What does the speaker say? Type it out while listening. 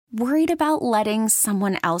Worried about letting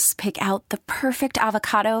someone else pick out the perfect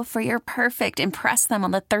avocado for your perfect impress them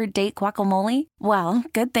on the third date guacamole? Well,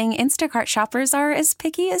 good thing Instacart shoppers are as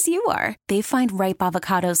picky as you are. They find ripe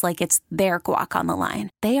avocados like it's their guac on the line.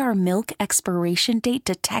 They are milk expiration date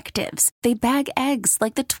detectives. They bag eggs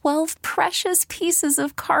like the 12 precious pieces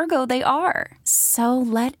of cargo they are. So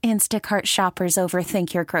let Instacart shoppers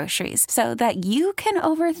overthink your groceries so that you can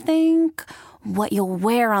overthink what you'll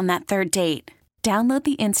wear on that third date. Download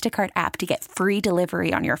the Instacart app to get free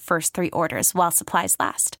delivery on your first 3 orders while supplies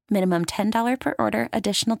last. Minimum $10 per order.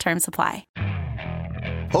 Additional terms apply.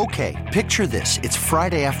 Okay, picture this. It's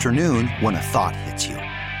Friday afternoon when a thought hits you.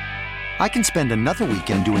 I can spend another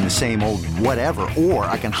weekend doing the same old whatever, or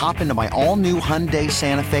I can hop into my all-new Hyundai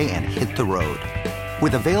Santa Fe and hit the road.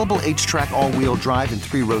 With available H-Track all-wheel drive and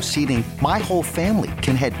 3-row seating, my whole family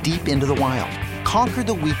can head deep into the wild. Conquer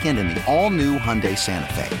the weekend in the all-new Hyundai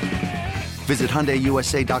Santa Fe. Visit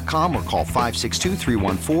HyundaiUSA.com or call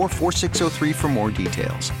 562-314-4603 for more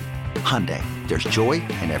details. Hyundai, there's joy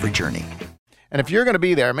in every journey. And if you're going to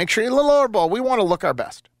be there, make sure you're a little overboard. We want to look our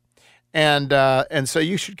best. And so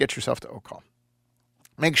you should get yourself to Ocall.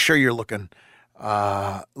 Make sure you're looking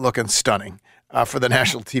stunning for the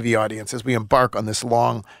national TV audience as we embark on this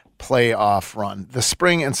long playoff run. The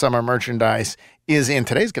spring and summer merchandise is in.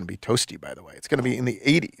 Today's going to be toasty, by the way. It's going to be in the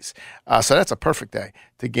 80s. So that's a perfect day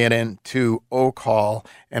to get into Ocall.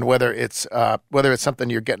 And whether it's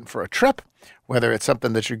something you're getting for a trip, whether it's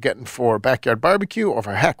something that you're getting for backyard barbecue, or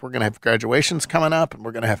for heck, we're going to have graduations coming up, and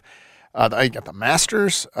we're going to have you got the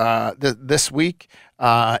Masters this week.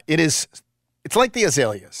 It's like the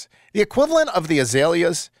azaleas. The equivalent of the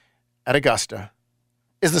azaleas at Augusta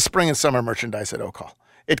is the spring and summer merchandise at Ocall.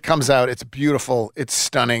 It comes out. It's beautiful. It's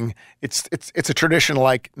stunning. It's a tradition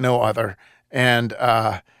like no other, and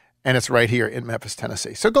it's right here in Memphis,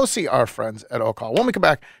 Tennessee. So go see our friends at Ocall. When we come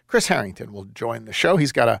back, Chris Herrington will join the show.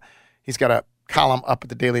 He's got a column up at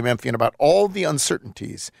the Daily Memphian about all the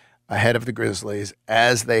uncertainties ahead of the Grizzlies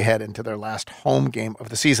as they head into their last home game of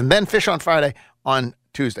the season. Then Fish on Friday on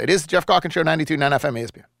Tuesday. It is the Jeff Calkins Show, 92.9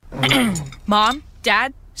 FM ESPN. Mom,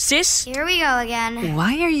 Dad, Sis? Here we go again.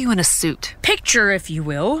 Why are you in a suit? Picture, if you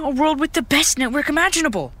will, a world with the best network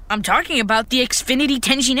imaginable. I'm talking about the Xfinity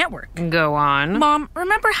 10G network. Go on. Mom,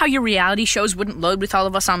 remember how your reality shows wouldn't load with all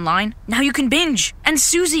of us online? Now you can binge. And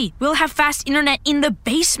Susie, we'll have fast internet in the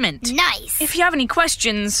basement. Nice. If you have any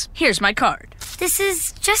questions, here's my card. This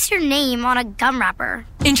is just your name on a gum wrapper.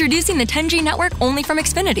 Introducing the 10G network only from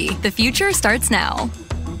Xfinity. The future starts now.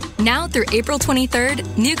 Now through April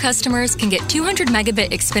 23rd, new customers can get 200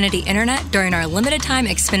 megabit Xfinity internet during our limited time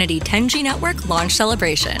Xfinity 10G network launch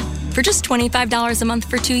celebration for just $25 a month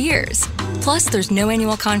for 2 years. Plus, there's no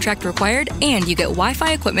annual contract required, and you get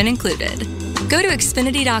Wi-Fi equipment included. Go to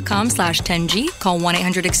Xfinity.com/10G, call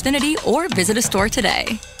 1-800-XFINITY, or visit a store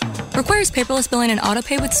today. Requires paperless billing and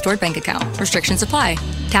autopay with stored bank account. Restrictions apply.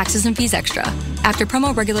 Taxes and fees extra. After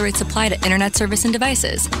promo, regular rates apply to internet service and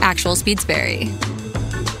devices. Actual speeds vary.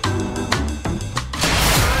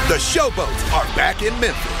 The Showboats are back in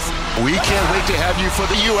Memphis. We can't wait to have you for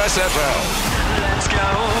the USFL. Let's go.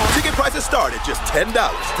 Ticket prices start at just $10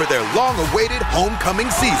 for their long-awaited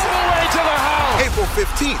homecoming season. All the way to the house. April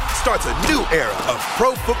 15th starts a new era of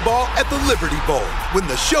pro football at the Liberty Bowl when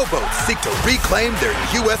the Showboats seek to reclaim their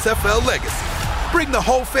USFL legacy. Bring the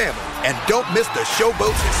whole family and don't miss the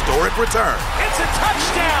Showboats' historic return. It's a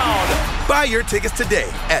touchdown. Buy your tickets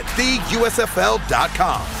today at theusfl.com.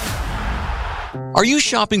 Are you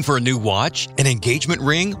shopping for a new watch, an engagement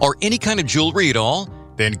ring, or any kind of jewelry at all?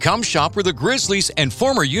 Then come shop where the Grizzlies and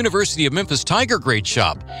former University of Memphis Tiger Grade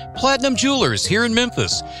shop. Platinum Jewelers here in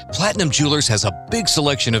Memphis. Platinum Jewelers has a big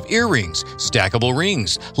selection of earrings, stackable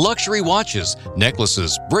rings, luxury watches,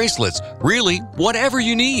 necklaces, bracelets, really whatever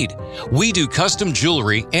you need. We do custom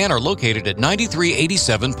jewelry and are located at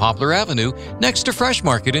 9387 Poplar Avenue next to Fresh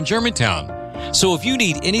Market in Germantown. So if you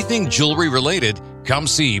need anything jewelry related, come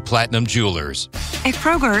see Platinum Jewelers. At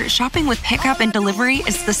Kroger, shopping with pickup and delivery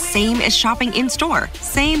is the same as shopping in-store.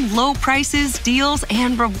 Same low prices, deals,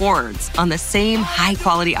 and rewards on the same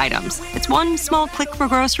high-quality items. It's one small click for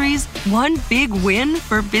groceries, one big win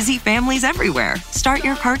for busy families everywhere. Start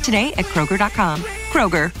your cart today at Kroger.com.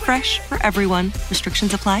 Kroger, fresh for everyone.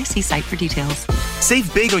 Restrictions apply. See site for details.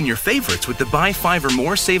 Save big on your favorites with the Buy 5 or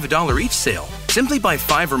More, Save $1 each sale. Simply buy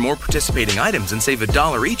 5 or more participating items and save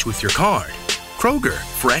 $1 each with your card. Kroger,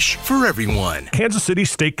 fresh for everyone. Kansas City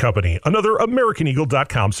Steak Company, another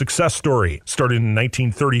AmericanEagle.com success story. Started in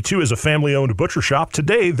 1932 as a family-owned butcher shop,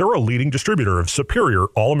 today they're a leading distributor of superior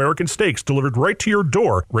all-American steaks delivered right to your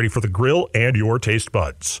door, ready for the grill and your taste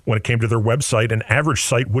buds. When it came to their website, an average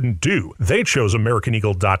site wouldn't do. They chose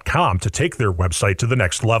AmericanEagle.com to take their website to the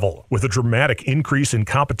next level. With a dramatic increase in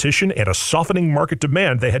competition and a softening market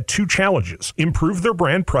demand, they had two challenges: improve their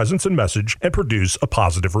brand presence and message and produce a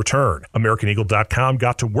positive return. AmericanEagle.com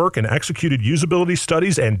got to work and executed usability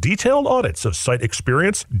studies and detailed audits of site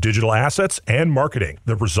experience, digital assets, and marketing.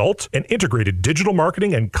 The result? An integrated digital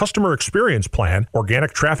marketing and customer experience plan,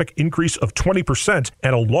 organic traffic increase of 20%,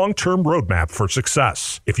 and a long-term roadmap for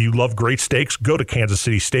success. If you love great steaks, go to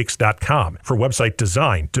KansasCitySteaks.com for website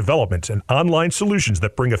design, development, and online solutions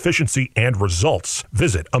that bring efficiency and results.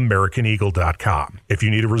 Visit AmericanEagle.com. If you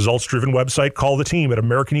need a results-driven website, call the team at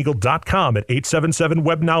AmericanEagle.com at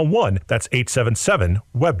 877-WEBNOW1. That's 877-WEBNOW1.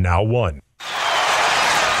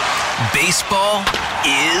 Baseball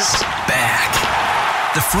is back.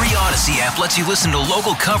 The free Odyssey app lets you listen to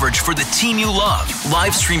local coverage for the team you love,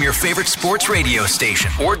 live stream your favorite sports radio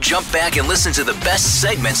station, or jump back and listen to the best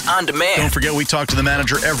segments on demand. Don't forget we talk to the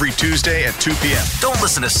manager every Tuesday at 2 p.m. Don't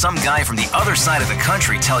listen to some guy from the other side of the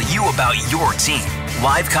country tell you about your team.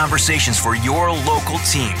 Live conversations for your local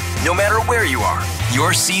team, no matter where you are.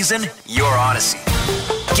 Your season, your Odyssey.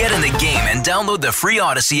 Get in the game and download the free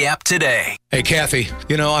Odyssey app today. Hey, Kathy,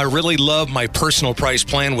 I really love my personal price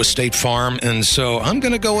plan with State Farm, and so I'm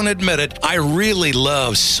going to go and admit it. I really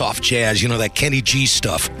love soft jazz, that Kenny G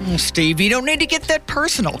stuff. Steve, you don't need to get that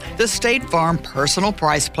personal. The State Farm Personal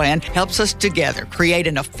Price Plan helps us together create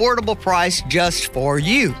an affordable price just for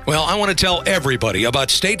you. Well, I want to tell everybody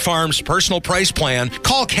about State Farm's Personal Price Plan.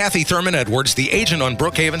 Call Kathy Thurman Edwards, the agent on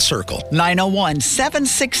Brookhaven Circle.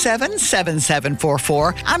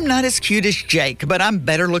 901-767-7744. I'm not as cute as Jake, but I'm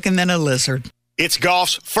better looking than a lizard. It's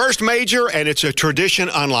golf's first major, and it's a tradition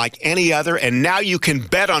unlike any other. And now you can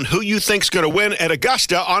bet on who you think's going to win at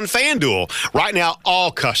Augusta on FanDuel. Right now,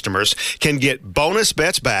 all customers can get bonus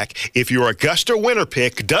bets back if your Augusta winner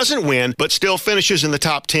pick doesn't win but still finishes in the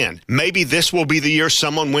top 10. Maybe this will be the year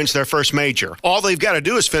someone wins their first major. All they've got to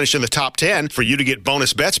do is finish in the top 10 for you to get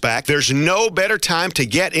bonus bets back. There's no better time to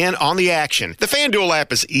get in on the action. The FanDuel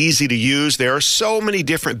app is easy to use. There are so many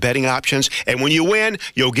different betting options, and when you win,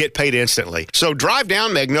 you'll get paid instantly. So drive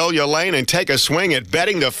down Magnolia Lane and take a swing at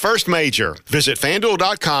betting the first major. Visit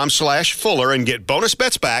FanDuel.com/Fuller and get bonus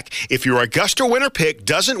bets back if your Augusta winner pick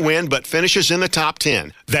doesn't win but finishes in the top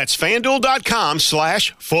 10. That's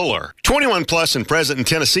FanDuel.com/Fuller. 21 plus and present in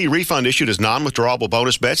Tennessee. Refund issued as non-withdrawable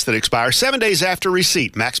bonus bets that expire 7 days after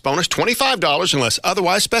receipt. Max bonus $25 unless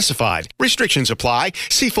otherwise specified. Restrictions apply.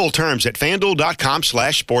 See full terms at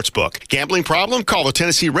FanDuel.com/Sportsbook. Gambling problem? Call the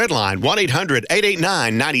Tennessee Red Line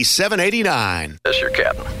 1-800-889-9789. This your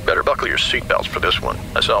captain. Better buckle your seatbelts for this one.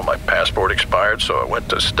 I saw my passport expired, so I went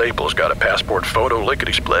to Staples, got a passport photo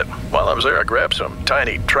lickety-split. While I was there, I grabbed some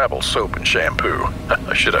tiny travel soap and shampoo.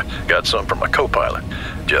 I should have got some from my co-pilot.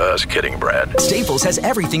 Just kidding, Brad. Staples has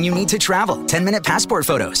everything you need to travel. 10-minute passport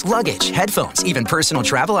photos, luggage, headphones, even personal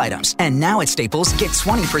travel items. And now at Staples, get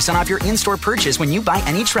 20% off your in-store purchase when you buy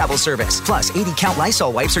any travel service. Plus, 80-count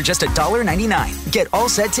Lysol wipes are just $1.99. Get all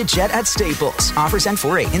set to jet at Staples. Offers end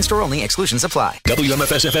 4/8. In-store only. Exclusions apply.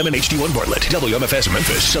 WMFS-FM and HD1 Bartlett. WMFS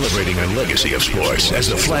Memphis, celebrating a legacy of sports as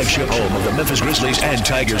the flagship home of the Memphis Grizzlies and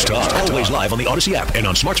Tigers Talk. Always live on the Odyssey app and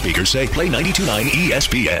on smart speakers. Say, play 92.9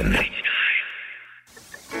 ESPN.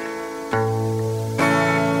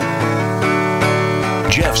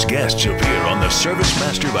 Jeff's guests appear on the Service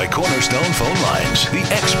Master by Cornerstone phone lines. The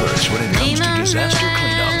experts when it comes to disaster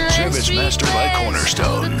cleanup. Service Master by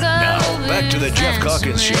Cornerstone. Now, back to the Jeff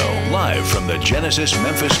Calkins Show, live from the Genesis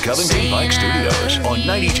Memphis Covington Pike Studios on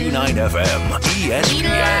 92.9 FM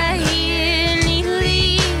ESPN.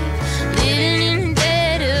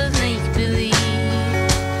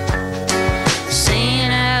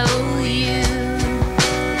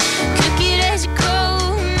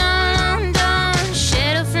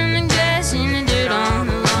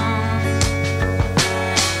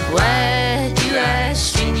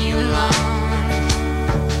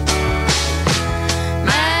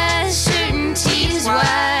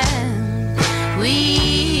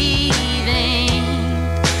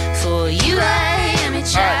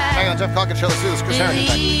 Jeff Calkins Show. Let's do this. Chris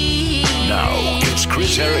Herrington. Now, it's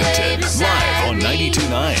Chris Herrington, live on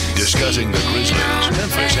 92.9, discussing the Grizzlies,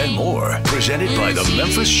 Memphis, and more. Presented by the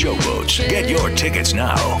Memphis Showboats. Get your tickets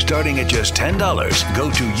now, starting at just $10. Go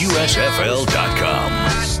to USFL.com.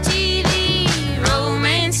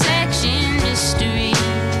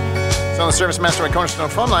 So on the Service Master by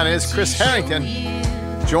Cornerstone phone line is Chris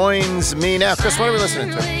Herrington. Joins me now. Chris, what are we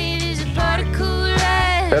listening to?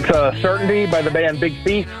 That's Certainty by the band Big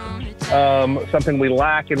Thief. Something we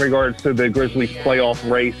lack in regards to the Grizzlies playoff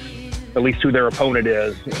race, at least who their opponent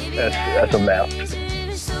is as of now.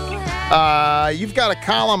 You've got a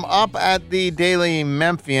column up at the Daily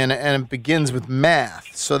Memphian, and it begins with math.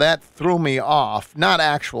 So that threw me off. Not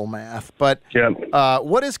actual math, but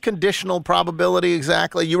what is conditional probability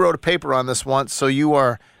exactly? You wrote a paper on this once, so you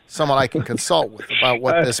are someone I can consult with about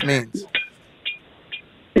what this means.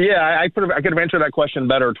 Yeah, I could have answered that question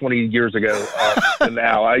better 20 years ago than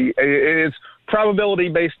now. It's probability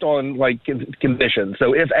based on like conditions.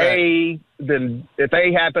 So if A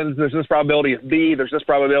happens, there's this probability. If B, there's this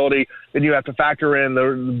probability. Then you have to factor in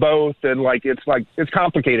the both, and it's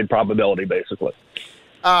complicated probability basically.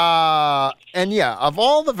 And yeah, of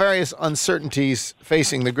all the various uncertainties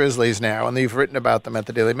facing the Grizzlies now, and you've written about them at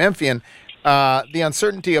the Daily Memphian, the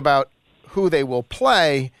uncertainty about who they will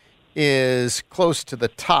play is close to the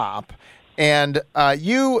top. And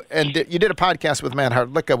you did a podcast with Matt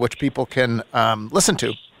Hardlicka, which people can listen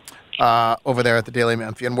to over there at the Daily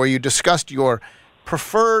Memphian, where you discussed your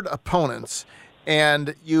preferred opponents.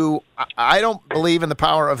 And I don't believe in the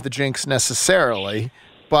power of the jinx necessarily,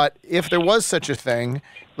 but if there was such a thing,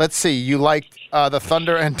 let's see, you liked the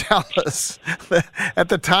Thunder and Dallas at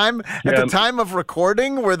the time. At the time of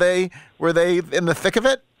recording, were they in the thick of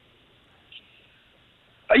it?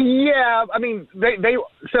 Yeah, I mean,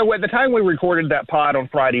 so at the time we recorded that pod on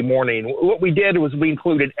Friday morning, what we did was we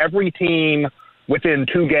included every team within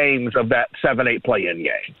 2 games of that 7-8 play-in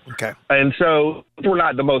game. Okay. And so we're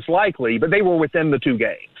not the most likely, but they were within the 2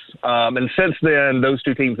 games. And since then, those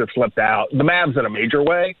 2 teams have slipped out. The Mavs in a major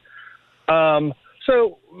way.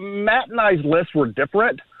 So Matt and I's lists were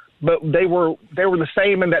different, but they were the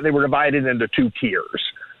same in that they were divided into 2 tiers.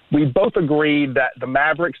 We both agreed that the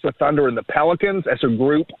Mavericks, the Thunder, and the Pelicans as a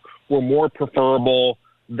group were more preferable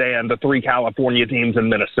than the 3 California teams in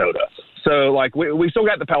Minnesota. So, we still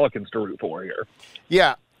got the Pelicans to root for here.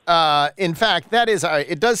 Yeah. In fact, that is,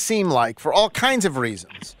 it does seem like, for all kinds of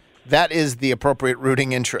reasons, that is the appropriate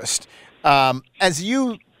rooting interest. As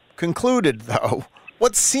you concluded, though,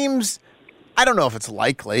 what seems, I don't know if it's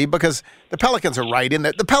likely, because the Pelicans are right in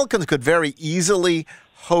that. The Pelicans could very easily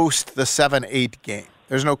host the 7-8 game.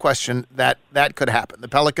 There's no question that could happen. The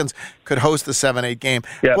Pelicans could host the 7-8 game.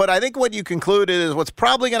 Yep. But I think what you concluded is what's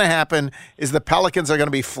probably going to happen is the Pelicans are going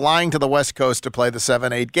to be flying to the West Coast to play the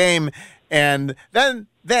 7-8 game, and then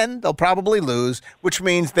they'll probably lose, which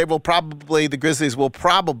means the Grizzlies will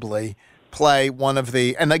probably play one of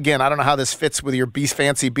the, and again, I don't know how this fits with your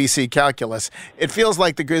fancy BC calculus. It feels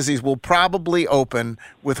like the Grizzlies will probably open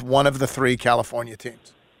with one of the 3 California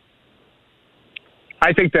teams.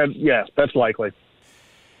 I think that's likely.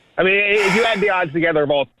 I mean, if you add the odds together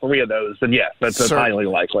of all 3 of those, then yes, that's highly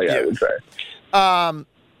likely, I would say. All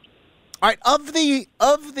right, of the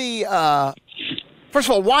first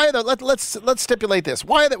of all, why are let's stipulate this.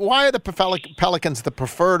 Why are the Pelicans the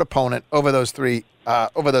preferred opponent over those 3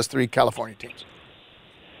 California teams?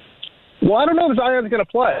 Well, I don't know if Zion's going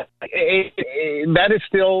to play. That is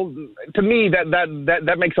still, to me,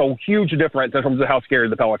 that makes a huge difference in terms of how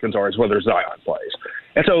scared the Pelicans are as whether Zion plays.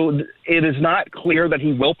 And so it is not clear that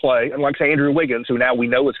he will play, unlike Andrew Wiggins, who now we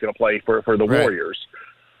know is going to play for the Warriors.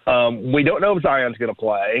 We don't know if Zion's going to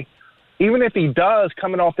play. Even if he does,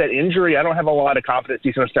 coming off that injury, I don't have a lot of confidence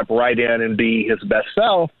he's going to step right in and be his best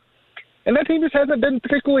self. And that team just hasn't been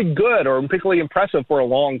particularly good or particularly impressive for a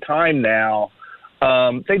long time now.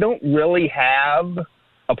 They don't really have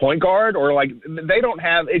a point guard, or they don't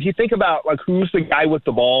have, if you think about who's the guy with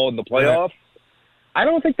the ball in the playoffs, right. I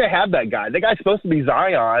don't think they have that guy. The guy's supposed to be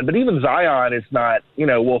Zion, but even Zion is not,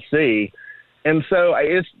 we'll see. And so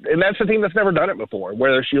and that's a team that's never done it before.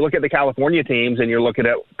 Whereas you look at the California teams and you're looking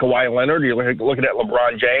at Kawhi Leonard, you're looking at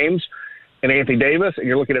LeBron James and Anthony Davis, and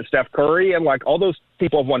you're looking at Steph Curry, and all those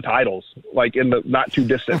people have won titles, in the not too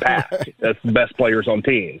distant past. That's the best players on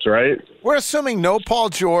teams, right? We're assuming no Paul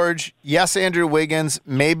George, yes Andrew Wiggins,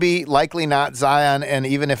 maybe likely not Zion, and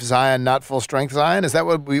even if Zion, not full strength Zion. Is that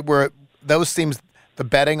what we were? Those teams, the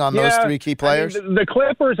betting on those 3 key players. I mean, the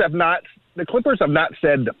Clippers have not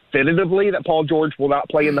said definitively that Paul George will not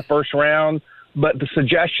play in the first round. But the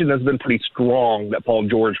suggestion has been pretty strong that Paul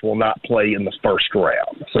George will not play in the first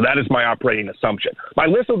round. So that is my operating assumption. My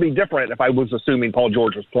list would be different if I was assuming Paul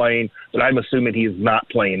George was playing, but I'm assuming he is not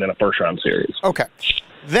playing in a first-round series. Okay.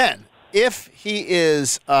 Then, if he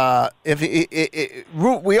is, we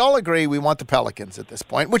all agree we want the Pelicans at this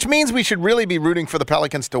point, which means we should really be rooting for the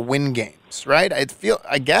Pelicans to win games, right?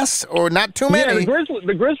 I guess, or not too many. Yeah,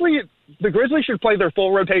 the Grizzlies should play their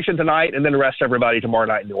full rotation tonight and then rest everybody tomorrow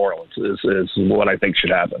night in New Orleans. Is what I think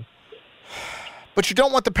should happen. But you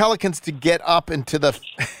don't want the Pelicans to get up into the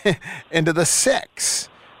into the 6.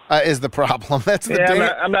 Is the problem? That's the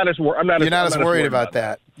I'm not as worried about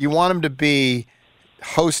that. You want them to be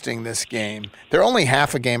hosting this game. They're only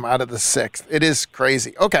half a game out of the 6th. It is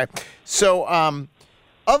crazy. Okay, so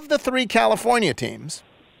of the 3 California teams,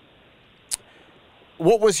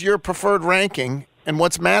 what was your preferred ranking? And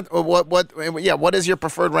what's Matt? What is your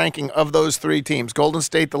preferred ranking of those 3 teams? Golden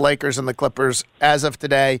State, the Lakers, and the Clippers as of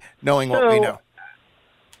today, knowing what we know.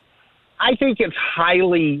 I think it's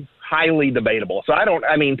highly debatable. So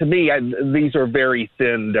to me, these are very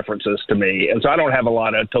thin differences to me. And so I don't have a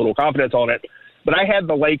lot of total confidence on it. But I had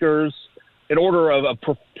the Lakers in order of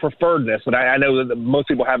preferredness. But I know that most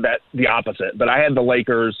people have the opposite. But I had the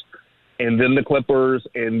Lakers and then the Clippers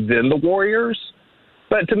and then the Warriors.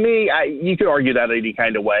 But to me, you could argue that any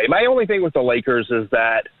kind of way. My only thing with the Lakers is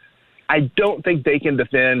that I don't think they can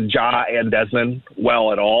defend Ja and Desmond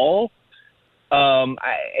well at all.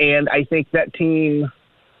 And I think that team,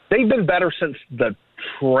 they've been better since the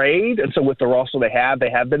trade. And so with the roster they have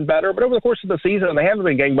been better. But over the course of the season, they haven't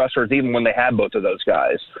been gangbusters even when they had both of those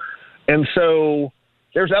guys. And so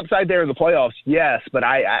there's upside there in the playoffs, yes. But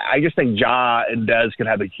I just think Ja and Des can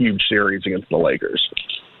have a huge series against the Lakers.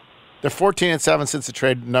 They're 14-7 since the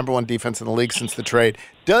trade, number 1 defense in the league since the trade.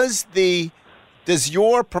 Does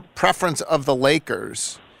your preference of the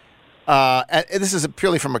Lakers, this is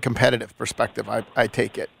purely from a competitive perspective, I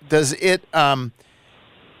take it. Does it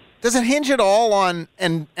hinge at all on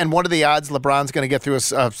and what are the odds LeBron's going to get through a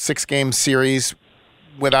 6-game series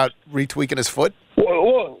without retweaking his foot?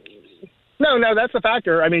 Well, no, that's a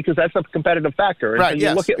factor. I mean, because that's a competitive factor. Right. And you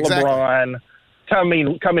look at LeBron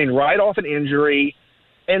coming right off an injury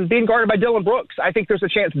and being guarded by Dylan Brooks. I think there's a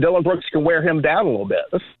chance Dylan Brooks can wear him down a little bit.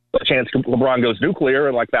 There's a chance LeBron goes nuclear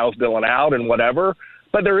and fouls Dylan out and whatever.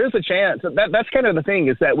 But there is a chance. That's kind of the thing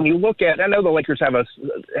is that when you look at, I know the Lakers have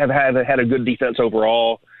had a good defense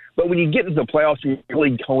overall, but when you get into the playoffs, you're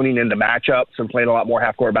really honing into matchups and playing a lot more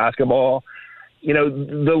half-court basketball. You know,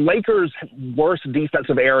 the Lakers' worst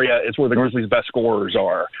defensive area is where the Grizzlies' best scorers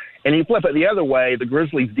are. And you flip it the other way, the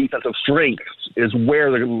Grizzlies' defensive strength is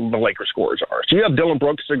where the Lakers' scorers are. So you have Dylan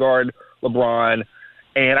Brooks to guard LeBron,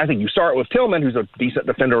 and I think you start with Tillman, who's a decent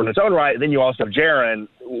defender in his own right, and then you also have Jaren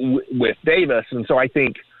with Davis. And so I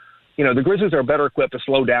think, the Grizzlies are better equipped to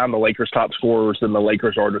slow down the Lakers' top scorers than the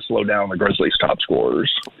Lakers are to slow down the Grizzlies' top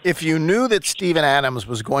scorers. If you knew that Steven Adams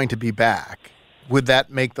was going to be back, would that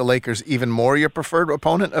make the Lakers even more your preferred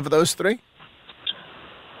opponent of those 3?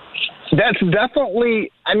 That's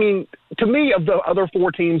definitely, to me, of the other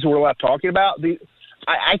 4 teams we're left talking about,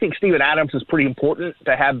 I think Steven Adams is pretty important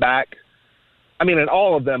to have back. In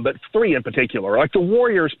all of them, but 3 in particular. Like the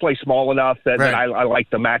Warriors play small enough that I like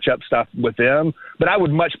the matchup stuff with them, but I would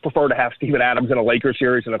much prefer to have Steven Adams in a Lakers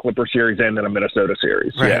series and a Clippers series and in a Minnesota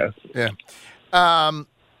series. Right. Yeah.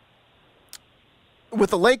 With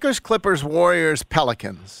the Lakers, Clippers, Warriors,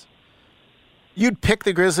 Pelicans, you'd pick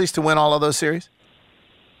the Grizzlies to win all of those series?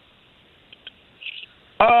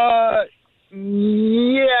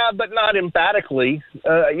 Yeah, but not emphatically.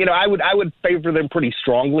 I would favor them pretty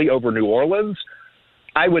strongly over New Orleans.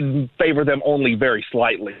 I would favor them only very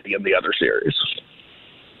slightly in the other series.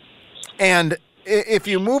 And if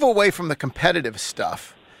you move away from the competitive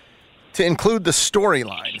stuff to include the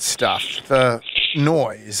storyline stuff, the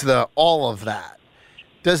noise, all of that,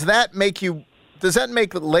 does that make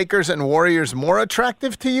the Lakers and Warriors more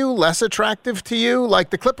attractive to you, less attractive to you? Like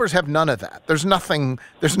the Clippers have none of that.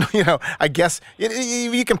 I guess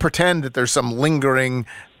you can pretend that there's some lingering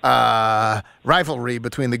rivalry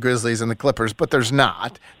between the Grizzlies and the Clippers, but there's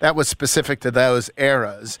not. That was specific to those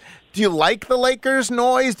eras. Do you like the Lakers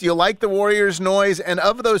noise? Do you like the Warriors noise? And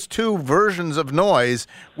of those 2 versions of noise,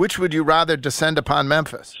 which would you rather descend upon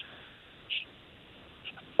Memphis?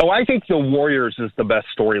 Oh, I think the Warriors is the best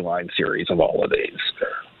storyline series of all of these,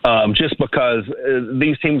 just because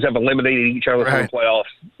these teams have eliminated each other from the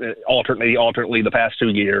playoffs alternately the past 2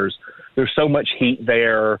 years. There's so much heat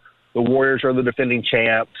there. The Warriors are the defending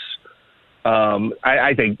champs.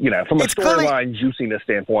 I think, from a storyline juiciness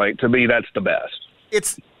standpoint, to me, that's the best.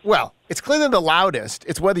 It's clearly the loudest.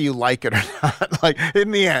 It's whether you like it or not. Like in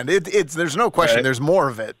the end, there's no question. Right. There's more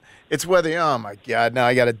of it. It's whether, oh my God, now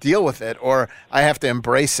I got to deal with it or I have to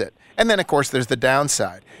embrace it. And then, of course, there's the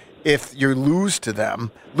downside. if you lose to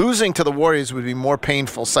them. Losing to the Warriors would be more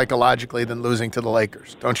painful psychologically than losing to the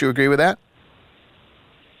Lakers. Don't you agree with that?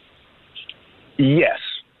 Yes,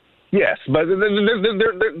 but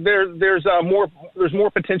there's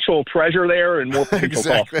more potential treasure there and more potential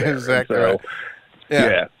cost there. Exactly. So, right.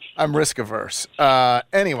 Yeah. I'm risk averse.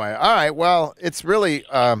 Anyway, all right. Well, it's really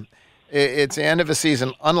it's the end of a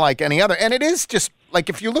season unlike any other, and it is just like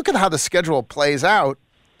if you look at how the schedule plays out.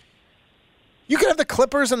 You could have the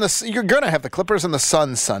Clippers and you're going to have the Clippers and the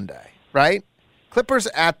Suns Sunday, right? Clippers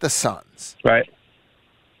at the Suns. Right.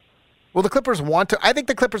 Will the Clippers want to? I think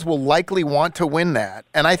the Clippers will likely want to win that,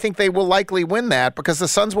 and I think they will likely win that because the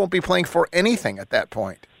Suns won't be playing for anything at that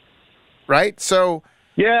point, right? So.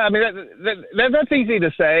 Yeah, I mean, that's easy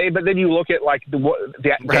to say, but then you look at, like, the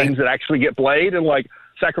games that actually get played, and, like,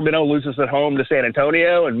 Sacramento loses at home to San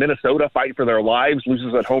Antonio, and Minnesota, fighting for their lives,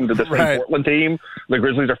 loses at home to the same Portland team. The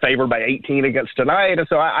Grizzlies are favored by 18 against tonight, and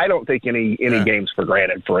so I don't take any games for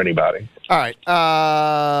granted for anybody. All right.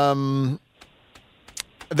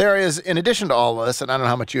 There is, in addition to all of this, and I don't know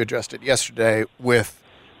how much you addressed it yesterday with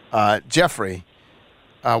Jeffrey,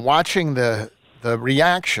 watching the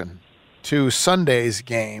reaction to Sunday's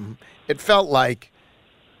game, it felt like,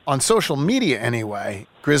 on social media anyway,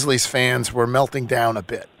 Grizzlies fans were melting down a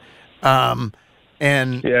bit. And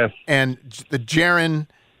the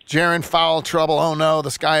Jaren foul trouble, oh no,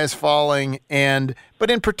 the sky is falling.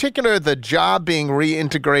 But in particular, the Ja being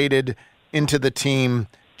reintegrated into the team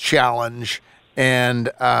challenge.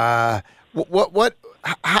 And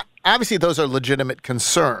obviously those are legitimate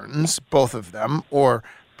concerns, both of them, or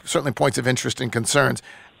certainly points of interest and concerns.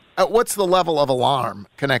 What's the level of alarm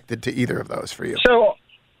connected to either of those for you? So,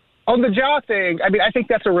 on the Ja thing, I mean, I think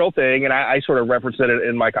that's a real thing, and I sort of referenced it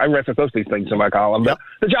I referenced both these things in my column. But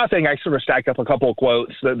the Ja thing, I sort of stacked up a couple of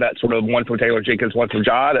quotes that sort of, one from Taylor Jenkins, one from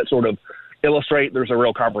Ja, that sort of illustrate there's a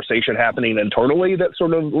real conversation happening internally that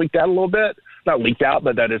sort of leaked out a little bit. Not leaked out,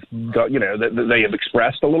 but that is, that they have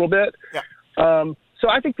expressed a little bit. Yeah. So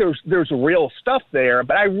I think there's real stuff there,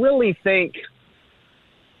 but I really think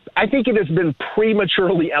it has been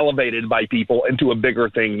prematurely elevated by people into a bigger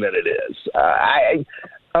thing than it is.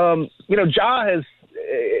 Ja has,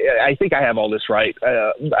 I think I have all this right.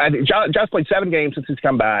 Ja's played 7 games since he's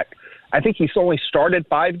come back. I think he's only started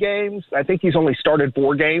 5 games. I think he's only started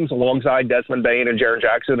 4 games alongside Desmond Bane and Jaren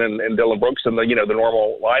Jackson and Dillon Brooks in the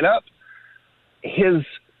normal lineup. His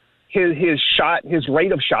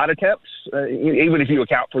rate of shot attempts, even if you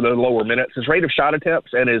account for the lower minutes, his rate of shot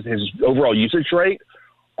attempts and his overall usage rate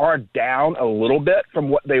are down a little bit from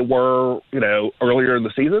what they were, earlier in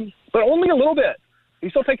the season, but only a little bit. He's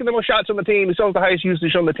still taking the most shots on the team. He still has the highest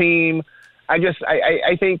usage on the team. I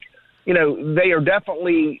think, they're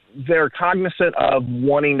cognizant of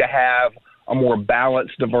wanting to have a more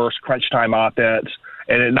balanced, diverse crunch time offense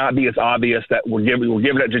and it not be as obvious that we're giving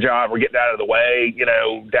it to Ja, we're getting out of the way,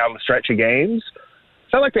 down the stretch of games.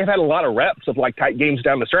 It's not like they've had a lot of reps of like tight games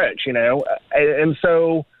down the stretch, and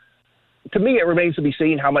so to me, it remains to be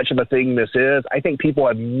seen how much of a thing this is. I think people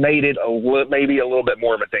have made it maybe a little bit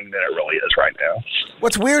more of a thing than it really is right now.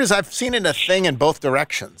 What's weird is I've seen it a thing in both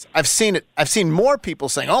directions. I've seen more people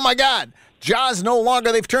saying, "Oh my God, Ja's no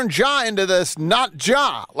longer." They've turned Ja into this not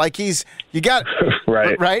Ja. Like you got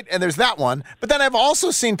right, and there's that one. But then I've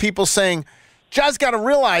also seen people saying, Ja's got to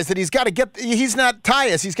realize that he's not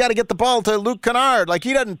Tyus. He's got to get the ball to Luke Kennard. Like,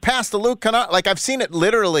 he doesn't pass to Luke Kennard. Like, I've seen it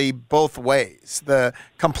literally both ways, the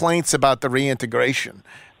complaints about the reintegration.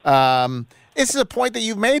 This is a point that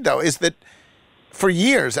you've made, though, is that for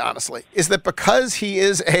years, honestly, is that because he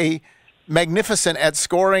is a magnificent at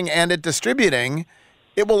scoring and at distributing,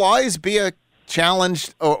 it will always be a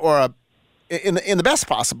challenge in the best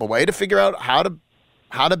possible way to figure out how to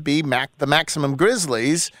be the maximum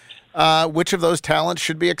Grizzlies. Which of those talents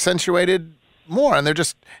should be accentuated more? And they're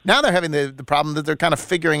having the problem that they're kind of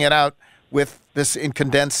figuring it out with this in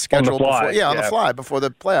condensed schedule on the fly before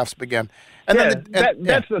the playoffs begin. And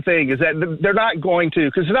that's the thing, is that they're not going to,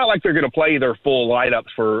 because it's not like they're going to play their full lineups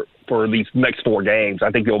for these next 4 games. I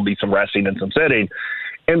think there'll be some resting and some sitting.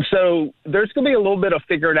 And so there's going to be a little bit of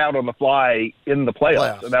figuring out on the fly in the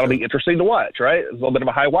playoffs and that'll be interesting to watch, right? It's a little bit of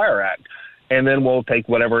a high wire act. And then we'll take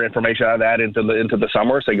whatever information out of that into the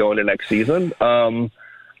summer, so go into next season.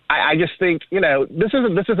 I just think this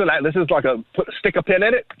is like stick a pin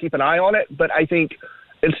in it, keep an eye on it. But I think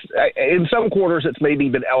it's in some quarters it's maybe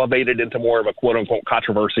been elevated into more of a quote unquote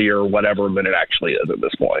controversy or whatever than it actually is at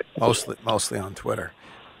this point. Mostly on Twitter.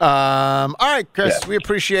 All right, Chris, we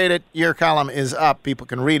appreciate it. Your column is up. People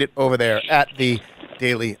can read it over there at the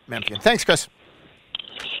Daily Memphian. Thanks, Chris.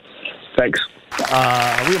 Thanks.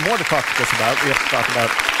 We have more to talk to Chris about. We have to talk about.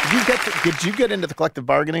 Did you get into the collective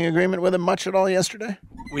bargaining agreement with him much at all yesterday?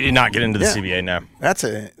 We did not get into the CBA, no. That's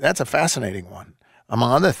a fascinating one.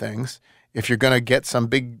 Among other things, if you're going to get some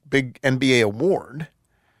big NBA award,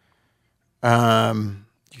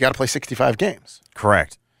 you got to play 65 games.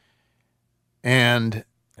 Correct. And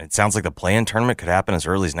it sounds like the play-in tournament could happen as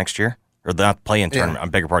early as next year. Or not play-in tournament, I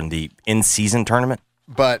beg your pardon, the in-season tournament.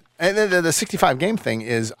 But the 65-game thing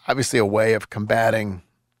is obviously a way of combating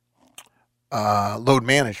load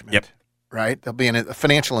management, right? There'll be a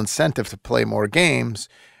financial incentive to play more games,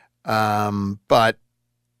 but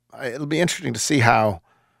it'll be interesting to see how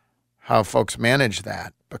folks manage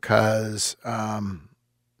that because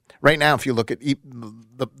right now, if you look at the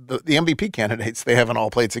MVP candidates, they haven't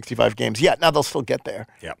all played 65 games yet. Now they'll still get there.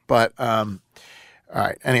 Yeah. But all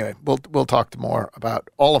right. Anyway, we'll talk more about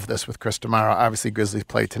all of this with Chris tomorrow. Obviously, Grizzlies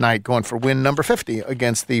play tonight, going for win number 50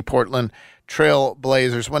 against the Portland Trail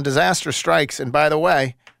Blazers. When disaster strikes, and by the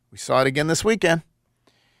way, we saw it again this weekend.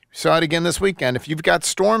 If you've got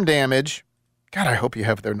storm damage, God, I hope you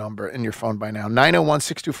have their number in your phone by now.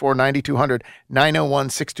 901-624-9200,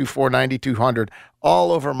 901-624-9200.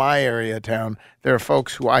 All over my area of town, there are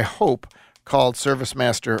folks who I hope called Service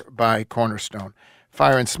Master by Cornerstone.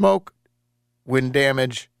 Fire and smoke, wind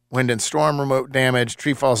damage, wind and storm remote damage,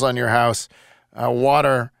 tree falls on your house,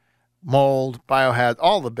 water, mold, biohazard,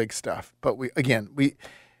 all the big stuff. But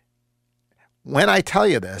when I tell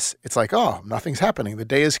you this, it's like, oh, nothing's happening. The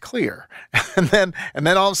day is clear. and then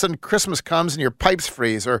all of a sudden Christmas comes and your pipes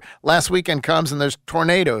freeze, or last weekend comes and there's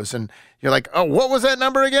tornadoes, and you're like, oh, what was that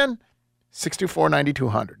number again?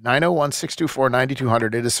 624-9200,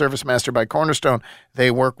 901-624-9200. It is Service Master by Cornerstone. They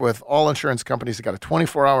work with all insurance companies. They've got a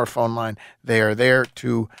 24-hour phone line. They are there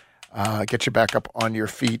to get you back up on your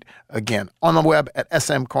feet again. On the web at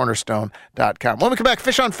smcornerstone.com. When we come back,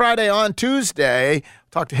 Fish on Friday on Tuesday.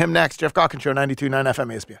 Talk to him next. Jeff Calkins Show, 92.9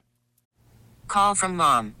 FM ESPN. Call from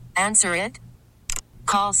mom. Answer it.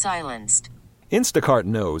 Call silenced. Instacart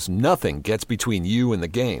knows nothing gets between you and the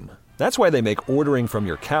game. That's why they make ordering from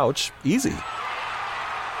your couch easy.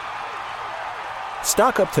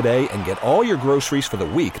 Stock up today and get all your groceries for the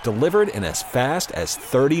week delivered in as fast as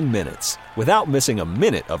 30 minutes without missing a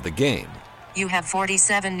minute of the game. You have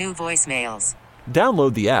 47 new voicemails.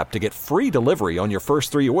 Download the app to get free delivery on your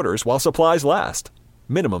first 3 orders while supplies last.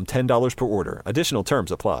 Minimum $10 per order. Additional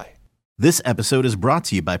terms apply. This episode is brought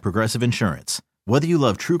to you by Progressive Insurance. Whether you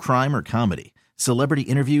love true crime or comedy, celebrity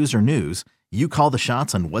interviews or news, you call the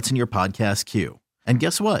shots on what's in your podcast queue. And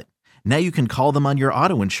guess what? Now you can call them on your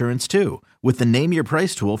auto insurance too with the Name Your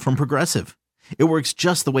Price tool from Progressive. It works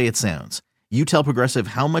just the way it sounds. You tell Progressive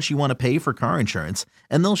how much you want to pay for car insurance,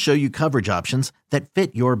 and they'll show you coverage options that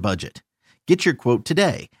fit your budget. Get your quote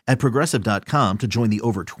today at Progressive.com to join the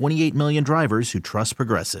over 28 million drivers who trust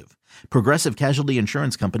Progressive. Progressive Casualty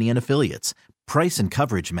Insurance Company and Affiliates. Price and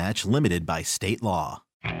coverage match limited by state law.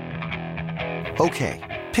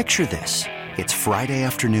 Okay, picture this. It's Friday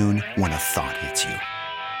afternoon when a thought hits you.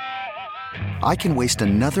 I can waste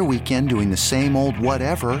another weekend doing the same old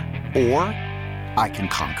whatever, or I can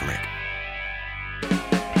conquer it.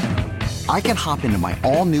 I can hop into my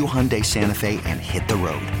all-new Hyundai Santa Fe and hit the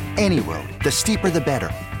road. Any road. The steeper, the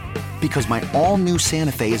better. Because my all-new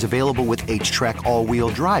Santa Fe is available with H-Track all-wheel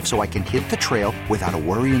drive, so I can hit the trail without a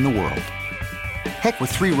worry in the world. Heck, with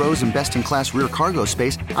 3 rows and best-in-class rear cargo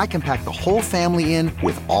space, I can pack the whole family in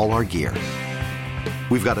with all our gear.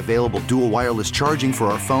 We've got available dual wireless charging for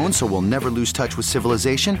our phones, so we'll never lose touch with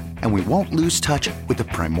civilization, and we won't lose touch with the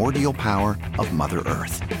primordial power of Mother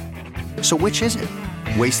Earth. So which is it?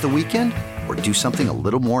 Waste the weekend or do something a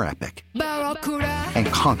little more epic? And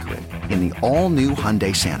conquer it in the all-new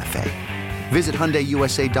Hyundai Santa Fe. Visit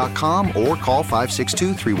HyundaiUSA.com or call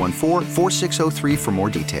 562-314-4603 for more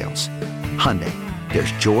details. Hyundai,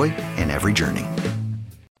 there's joy in every journey.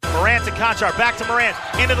 Morant to Conchar, back to Morant,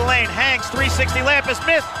 into the lane, hangs, 360 layup is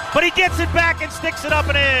missed, but he gets it back and sticks it up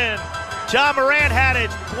and in. John Morant had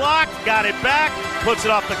it blocked, got it back, puts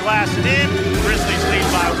it off the glass and in. Grizzlies lead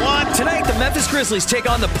by 1. Tonight, the Memphis Grizzlies take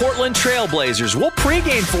on the Portland Trail Blazers. We'll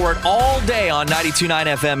pregame for it all day on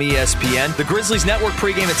 92.9 FM ESPN. The Grizzlies Network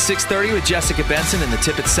pregame at 6:30 with Jessica Benson and the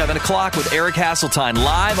tip at 7 o'clock with Eric Hasseltine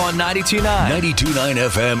live on 92.9. 92.9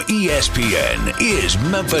 FM ESPN is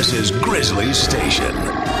Memphis's Grizzlies station.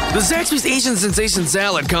 The Zaxby's Asian Sensation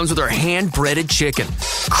Salad comes with our hand-breaded chicken,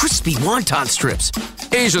 crispy wonton strips,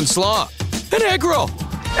 Asian slaw, an egg roll,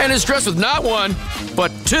 and is dressed with not 1,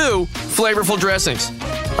 but 2 flavorful dressings.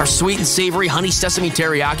 Our sweet and savory honey sesame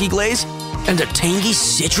teriyaki glaze, and a tangy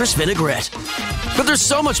citrus vinaigrette. But there's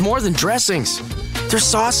so much more than dressings. There's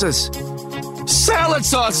sauces. Salad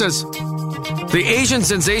sauces! The Asian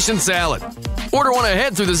Sensation Salad. Order one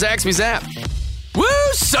ahead through the Zaxby's app. Woo,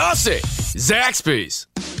 saucy! Zaxby's.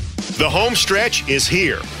 The home stretch is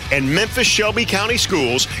here, and Memphis Shelby County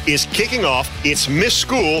Schools is kicking off its Miss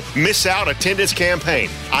School, Miss Out attendance campaign.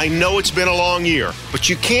 I know it's been a long year, but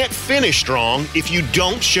you can't finish strong if you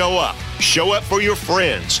don't show up. Show up for your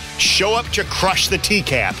friends. Show up to crush the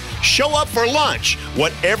TCAP. Show up for lunch.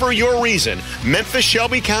 Whatever your reason, Memphis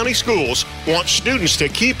Shelby County Schools want students to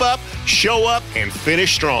keep up, show up, and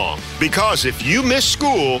finish strong. Because if you miss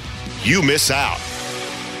school, you miss out.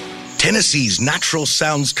 Tennessee's natural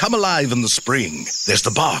sounds come alive in the spring. There's the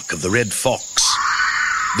bark of the red fox,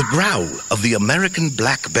 the growl of the American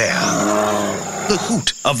black bear, the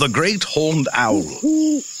hoot of the great horned owl.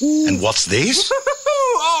 And what's this?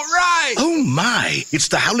 All right! Oh my, it's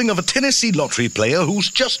the howling of a Tennessee lottery player who's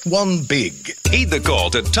just won big. Heed the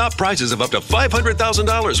call to top prizes of up to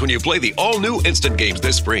 $500,000 when you play the all-new instant games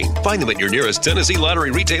this spring. Find them at your nearest Tennessee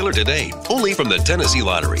Lottery retailer today. Only from the Tennessee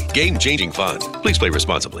Lottery. Game-changing fun. Please play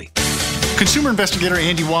responsibly. Consumer investigator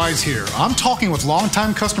Andy Wise here. I'm talking with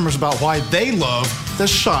longtime customers about why they love the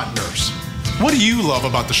Shot Nurse. What do you love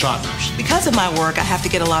about the Shot Nurse? Because of my work, I have to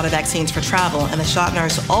get a lot of vaccines for travel, and the Shot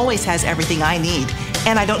Nurse always has everything I need.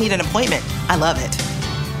 And I don't need an appointment. I love it.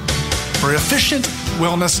 For efficient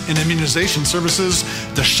wellness and immunization services,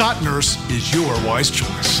 the Shot Nurse is your wise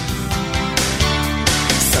choice.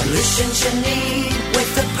 Solutions you need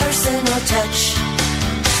with the personal touch.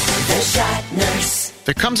 The Shot Nurse.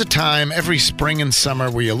 There comes a time every spring and summer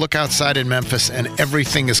where you look outside in Memphis and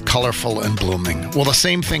everything is colorful and blooming. Well, the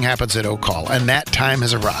same thing happens at Oak Hall, and that time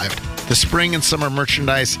has arrived. The spring and summer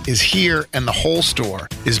merchandise is here, and the whole store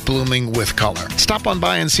is blooming with color. Stop on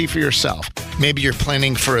by and see for yourself. Maybe you're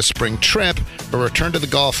planning for a spring trip, a return to the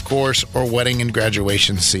golf course, or wedding and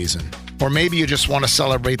graduation season. Or maybe you just want to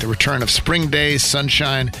celebrate the return of spring days,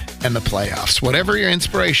 sunshine, and the playoffs. Whatever your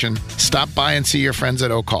inspiration, stop by and see your friends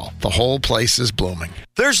at Oak Hall. The whole place is blooming.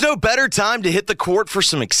 There's no better time to hit the court for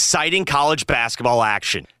some exciting college basketball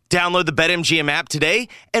action. Download the BetMGM app today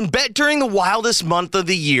and bet during the wildest month of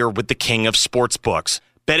the year with the king of sportsbooks.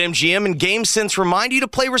 BetMGM and GameSense remind you to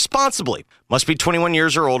play responsibly. Must be 21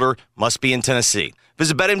 years or older. Must be in Tennessee.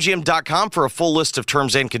 Visit BetMGM.com for a full list of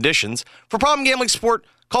terms and conditions. For problem gambling support,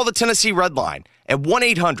 call the Tennessee Red Line at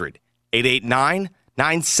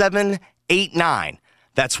 1-800-889-9789.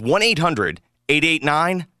 That's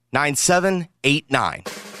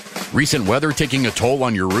 1-800-889-9789. Recent weather taking a toll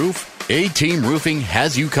on your roof? A-Team Roofing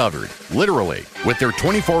has you covered, literally, with their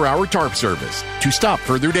 24-hour tarp service to stop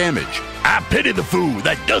further damage. I pity the fool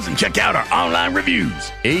that doesn't check out our online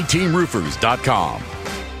reviews. A-TeamRoofers.com.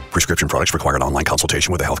 Prescription products require an online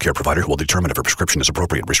consultation with a healthcare provider who will determine if a prescription is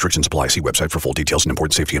appropriate. Restrictions apply. See website for full details and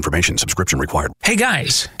important safety information. Subscription required. Hey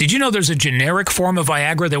guys, did you know there's a generic form of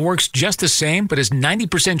Viagra that works just the same but is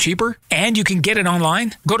 90% cheaper? And you can get it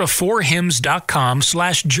online? Go to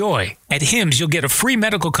 4hims.com/joy. At Hims, you'll get a free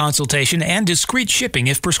medical consultation and discreet shipping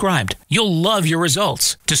if prescribed. You'll love your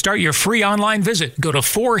results. To start your free online visit, go to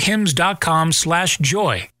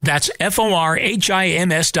 4hims.com/joy. That's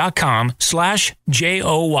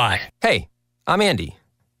FORHIMS.com/JOY. Hey, I'm Andy.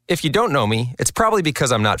 If you don't know me, it's probably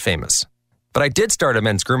because I'm not famous. But I did start a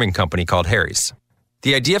men's grooming company called Harry's.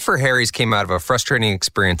 The idea for Harry's came out of a frustrating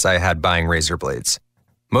experience I had buying razor blades.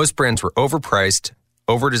 Most brands were overpriced,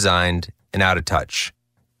 overdesigned, and out of touch.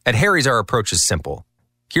 At Harry's, our approach is simple.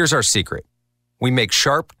 Here's our secret. We make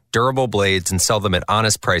sharp, durable blades and sell them at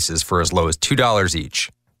honest prices for as low as $2 each.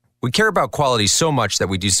 We care about quality so much that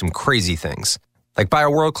we do some crazy things, like buy a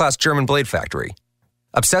world-class German blade factory.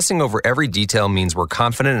 Obsessing over every detail means we're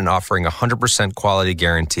confident in offering a 100% quality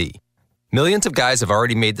guarantee. Millions of guys have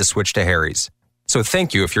already made the switch to Harry's, so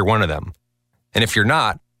thank you if you're one of them. And if you're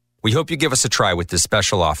not, we hope you give us a try with this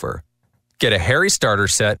special offer. Get a Harry's starter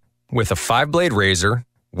set with a 5-blade razor,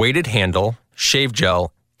 weighted handle, shave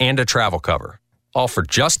gel, and a travel cover, all for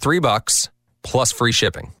just $3 plus free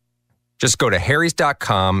shipping. Just go to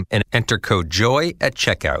harrys.com and enter code JOY at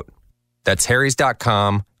checkout. That's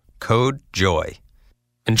harrys.com, code JOY.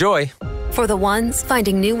 Enjoy. For the ones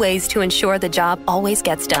finding new ways to ensure the job always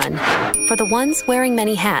gets done. For the ones wearing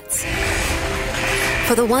many hats.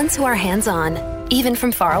 For the ones who are hands-on, even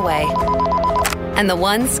from far away. And the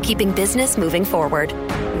ones keeping business moving forward.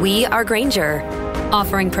 We are Grainger,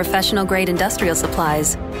 offering professional-grade industrial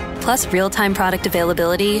supplies, plus real-time product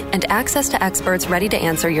availability and access to experts ready to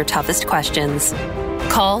answer your toughest questions.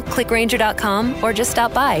 Call, click Grainger.com, or just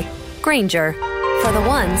stop by. Grainger, for the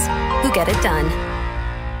ones who get it done.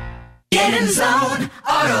 Get in zone,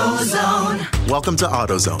 AutoZone. Welcome to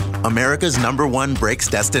AutoZone, America's #1 brakes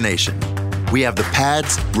destination. We have the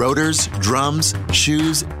pads, rotors, drums,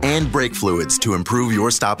 shoes, and brake fluids to improve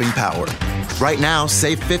your stopping power. Right now,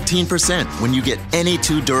 save 15% when you get any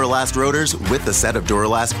 2 Duralast rotors with a set of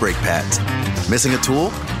Duralast brake pads. Missing a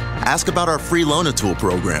tool? Ask about our free Loan-A-Tool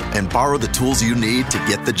program and borrow the tools you need to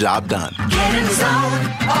get the job done. Get in the zone,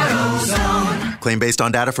 AutoZone. Claim based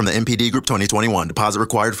on data from the MPD Group 2021. Deposit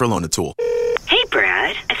required for Loan-A-Tool. Hey,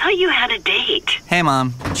 Brad. I thought you had a date. Hey,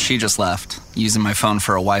 Mom. She just left. Using my phone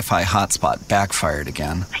for a Wi-Fi hotspot backfired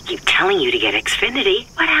again. I keep telling you to get Xfinity.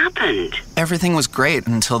 What happened? Everything was great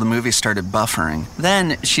until the movie started buffering.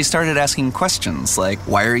 Then she started asking questions like,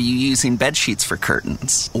 why are you using bed sheets for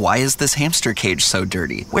curtains? Why is this hamster cage so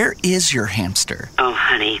dirty? Where is your hamster? Oh,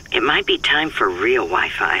 honey, it might be time for real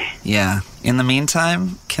Wi-Fi. Yeah. In the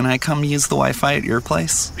meantime, can I come use the Wi-Fi at your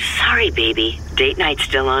place? Sorry, baby. Date night's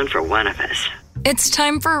still on for one of us. It's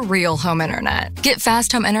time for real home internet. Get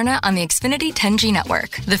fast home internet on the Xfinity 10G network.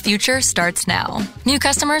 The future starts now. New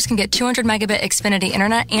customers can get 200 megabit Xfinity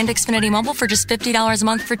internet and Xfinity mobile for just $50 a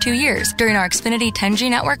month for 2 years during our Xfinity 10G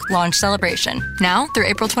network launch celebration. Now through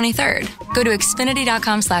April 23rd. Go to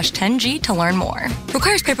Xfinity.com/10G to learn more.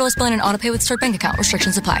 Requires paperless billing and autopay with stored bank account.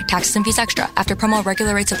 Restrictions apply. Taxes and fees extra. After promo,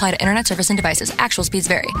 regular rates apply to internet service and devices. Actual speeds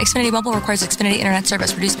vary. Xfinity mobile requires Xfinity internet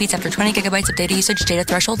service. Reduced speeds after 20 gigabytes of data usage. Data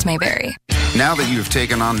thresholds may vary. Now that you've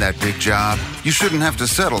taken on that big job, you shouldn't have to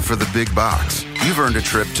settle for the big box. You've earned a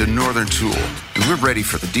trip to Northern Tool, and we're ready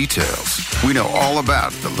for the details. We know all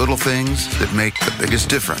about the little things that make the biggest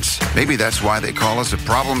difference. Maybe that's why they call us a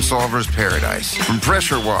problem solver's paradise. From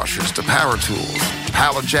pressure washers to power tools,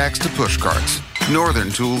 pallet jacks to push carts,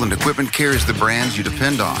 Northern Tool and Equipment carries the brands you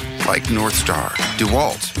depend on, like North Star,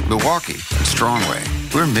 DeWalt, Milwaukee, and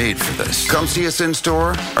Strongway. We're made for this. Come see us in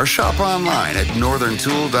store or shop online at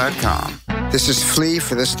northerntool.com. This is Flea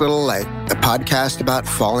for This Little Light, a podcast about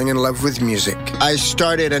falling in love with music. I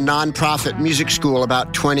started a nonprofit music school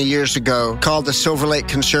about 20 years ago called the Silver Lake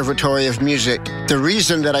Conservatory of Music. The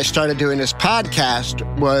reason that I started doing this podcast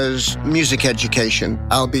was music education.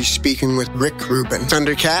 I'll be speaking with Rick Rubin,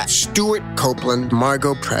 Thundercat, Stuart Copeland,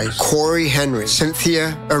 Margot Price, Corey Henry,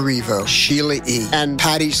 Cynthia Erivo, Sheila E., and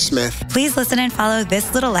Patty Smith. Please listen and follow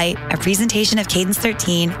This Little Light, a presentation of Cadence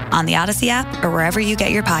 13 on the Odyssey app or wherever you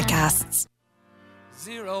get your podcasts.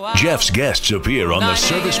 Jeff's guests appear on the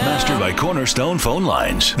Service Master by Cornerstone phone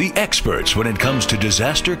lines. The experts when it comes to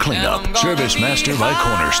disaster cleanup. Service Master by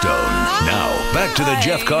Cornerstone. Now, back to the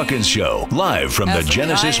Jeff Calkins Show, live from the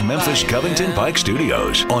Genesis Memphis Covington Pike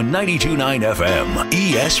Studios on 92.9 FM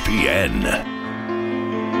ESPN.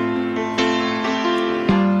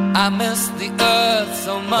 I miss the earth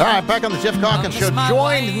so much. All right, back on the Jeff Calkins Show,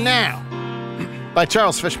 joined now by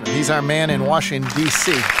Charles Fishman. He's our man in Washington,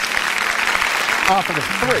 D.C. Author of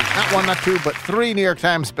 3, not 1, not 2, but 3 New York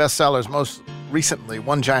Times bestsellers, most recently,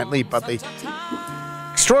 One Giant Leap, about the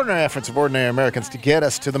extraordinary efforts of ordinary Americans to get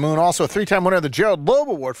us to the moon. Also a 3-time winner of the Gerald Loeb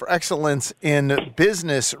Award for Excellence in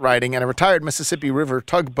Business Writing, and a retired Mississippi River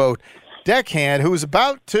tugboat deckhand who is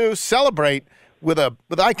about to celebrate with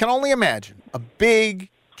I can only imagine, a big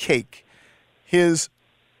cake. His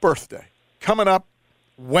birthday coming up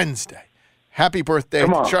Wednesday. Happy birthday to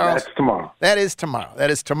Charles. That's tomorrow. That is tomorrow.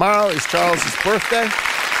 Tomorrow is Charles' birthday.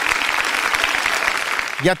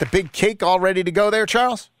 You got the big cake all ready to go there,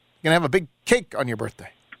 Charles? You're going to have a big cake on your birthday.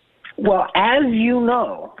 Well, as you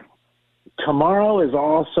know, tomorrow is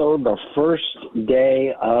also the first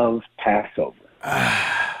day of Passover.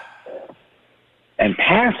 And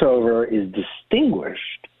Passover is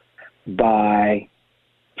distinguished by,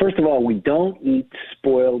 first of all, we don't eat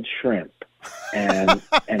spoiled shrimp. and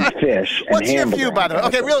fish and What's your view, by the way?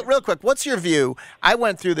 Okay, real quick. What's your view? I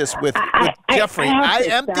went through this with Jeffrey. I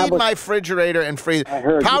emptied my refrigerator and freezer.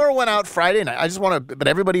 Power went out Friday night. I just want to, but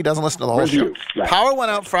everybody doesn't listen to the whole show. Right. Power went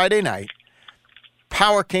out Friday night.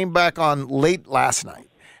 Power came back on late last night.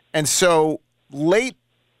 And so late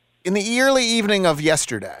in the early evening of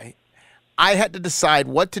yesterday, I had to decide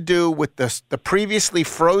what to do with the previously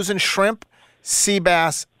frozen shrimp, sea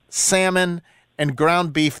bass, salmon, and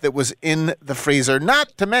ground beef that was in the freezer,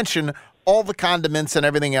 not to mention all the condiments and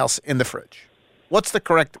everything else in the fridge. What's the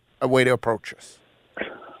correct way to approach this?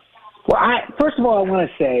 Well, first of all, I want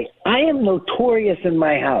to say I am notorious in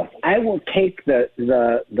my house. I will take the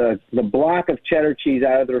block of cheddar cheese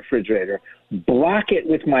out of the refrigerator, block it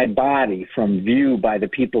with my body from view by the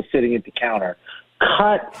people sitting at the counter,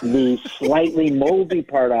 cut the slightly moldy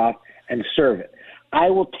part off, and serve it. I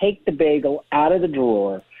will take the bagel out of the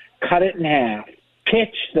drawer, cut it in half,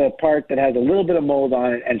 pitch the part that has a little bit of mold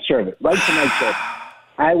on it, and serve it right to my chest.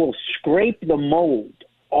 I will scrape the mold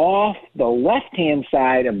off the left-hand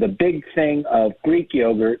side of the big thing of Greek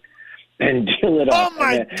yogurt and deal it Oh up.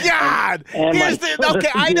 my God!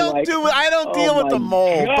 I don't deal with the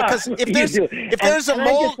mold because if there's a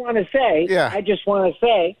mold, I just want to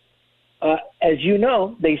say, as you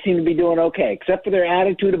know, they seem to be doing okay. Except for their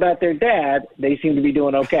attitude about their dad, they seem to be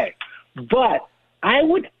doing okay. But I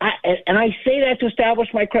say that to establish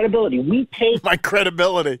my credibility. We take my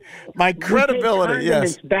credibility.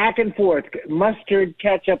 Yes, back and forth, mustard,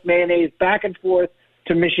 ketchup, mayonnaise, back and forth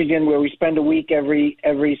to Michigan, where we spend a week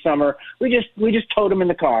every summer. We just towed them in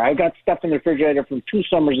the car. I got stuff in the refrigerator from 2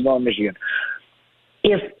 summers ago in Michigan.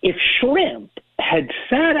 If shrimp had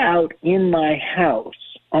sat out in my house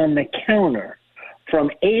on the counter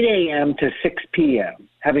from 8 a.m. to 6 p.m.,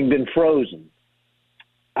 having been frozen,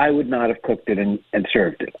 I would not have cooked it and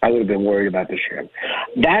served it. I would have been worried about the shrimp.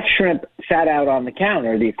 That shrimp sat out on the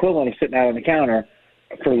counter, the equivalent of sitting out on the counter,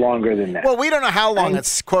 for longer than that. Well, we don't know how long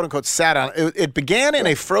it's quote-unquote sat on. It began in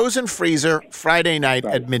a frozen freezer Friday night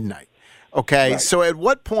at midnight. Okay, so at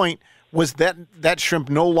what point was that shrimp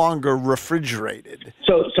no longer refrigerated?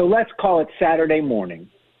 So let's call it Saturday morning.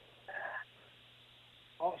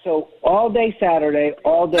 So all day Saturday,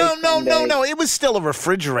 all day Sunday. No. It was still a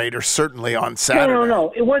refrigerator, certainly, on Saturday.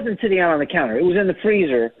 No. It wasn't sitting out on the counter. It was in the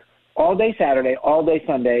freezer all day Saturday, all day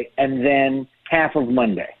Sunday, and then half of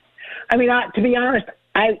Monday. I mean, to be honest,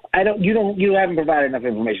 you haven't provided enough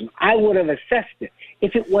information. I would have assessed it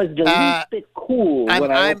if it was the least bit cool. I'm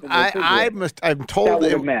told that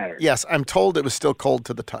would have mattered. Yes, I'm told it was still cold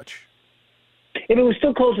to the touch. If it was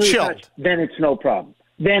still cold to the touch, then it's no problem.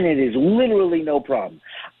 Then it is literally no problem.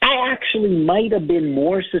 I actually might have been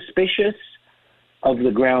more suspicious of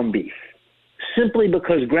the ground beef, simply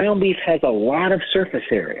because ground beef has a lot of surface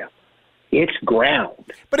area. It's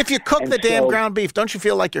ground. But if you cook the damn ground beef, don't you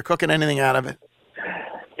feel like you're cooking anything out of it?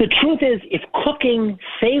 The truth is, if cooking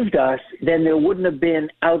saved us, then there wouldn't have been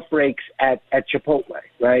outbreaks at Chipotle,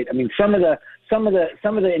 right? I mean, some of the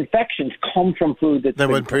infections come from food that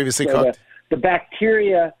been previously cooked. The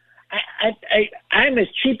bacteria. I'm as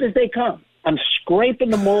cheap as they come. I'm scraping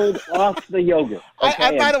the mold off the yogurt.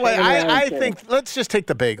 Okay? By the way, I think, let's just take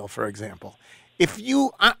the bagel, for example.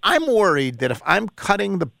 I'm worried that if I'm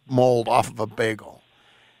cutting the mold off of a bagel,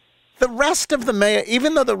 the rest of the mayo,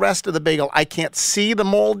 even though the rest of the bagel, I can't see the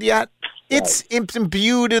mold yet, it's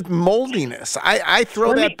imbued with moldiness. I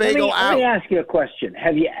throw that bagel out. Let me ask you a question.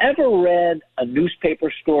 Have you ever read a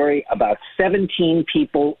newspaper story about 17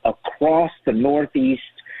 people across the Northeast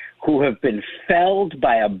who have been felled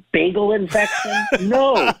by a bagel infection?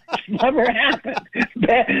 No, never happened.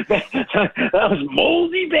 That was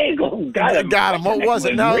moldy bagel. Got him. What was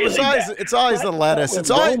it? No, it's always the lettuce.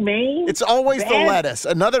 It's always the lettuce.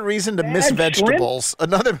 Another reason to miss vegetables.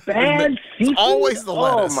 It's always the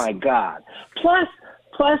lettuce. Oh my God. Plus,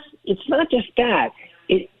 it's not just that.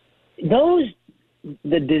 The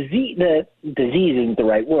disease isn't the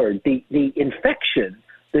right word. The infection.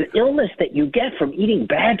 The illness that you get from eating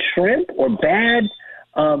bad shrimp or bad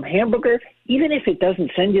hamburger, even if it doesn't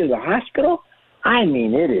send you to the hospital, I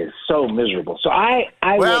mean, it is so miserable. So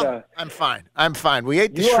I'm fine. We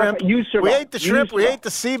ate the shrimp. We ate the shrimp. We ate the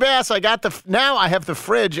sea bass. Now I have the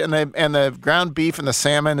fridge, and the ground beef and the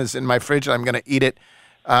salmon is in my fridge, and I'm going to eat it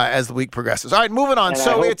as the week progresses. All right, moving on.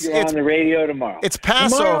 And it's on the radio tomorrow. It's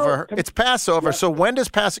Passover. It's Passover. Yeah. So when does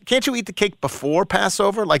Passover? Can't you eat the cake before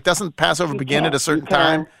Passover? Like, doesn't Passover begin at a certain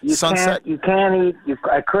time? Sunset. You can eat.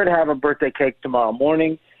 I could have a birthday cake tomorrow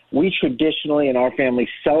morning. We traditionally in our family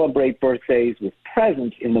celebrate birthdays with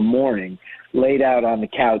presents in the morning, laid out on the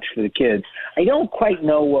couch for the kids. I don't quite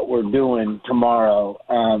know what we're doing tomorrow.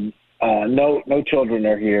 No children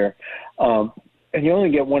are here. And you only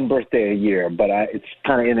get one birthday a year, but it's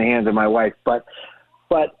kind of in the hands of my wife. But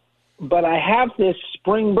I have this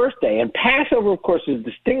spring birthday, and Passover, of course, is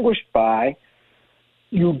distinguished by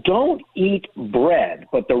you don't eat bread,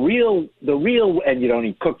 but the real, and you don't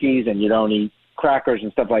eat cookies, and you don't eat crackers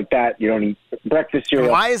and stuff like that. You don't eat breakfast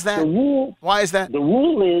cereal. Why is that? Why is that? The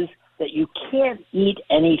rule is that you can't eat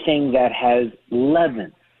anything that has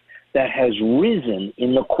leaven, that has risen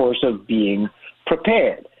in the course of being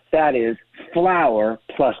prepared. That is flour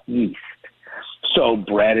plus yeast. So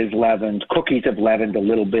bread is leavened. Cookies have leavened a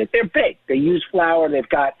little bit. They're baked. They use flour. They've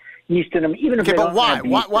got yeast in them. Even if but why?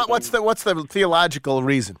 What's the theological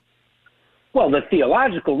reason? Well, the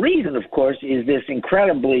theological reason, of course, is this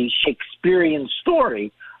incredibly Shakespearean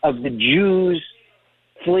story of the Jews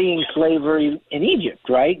fleeing slavery in Egypt.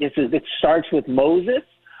 Right? It starts with Moses,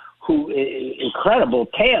 incredible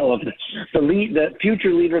tale of the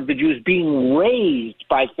future leader of the Jews being raised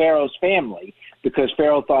by Pharaoh's family because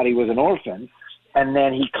Pharaoh thought he was an orphan, and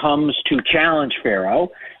then he comes to challenge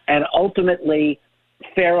Pharaoh, and ultimately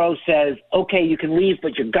Pharaoh says, okay, you can leave,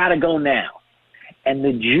 but you got to go now. And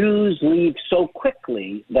the Jews leave so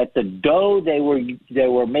quickly that the dough they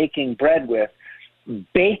were making bread with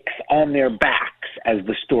bakes on their backs, as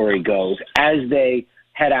the story goes, as they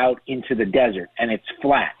head out into the desert, and it's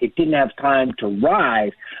flat. It didn't have time to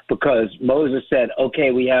rise because Moses said,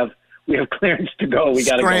 okay, we have clearance to go. We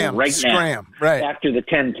got to go right now, right after the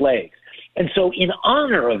 10 plagues. And so in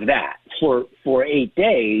honor of that, for 8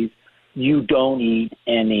 days, you don't eat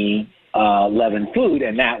any leavened food,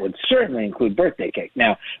 and that would certainly include birthday cake.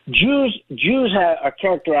 Now, Jews are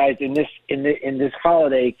characterized in this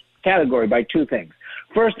holiday category by two things.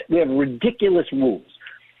 First, we have ridiculous rules.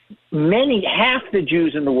 Half the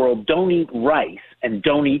Jews in the world don't eat rice and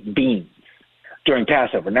don't eat beans during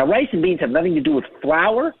Passover. Now, rice and beans have nothing to do with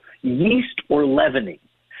flour, yeast, or leavening.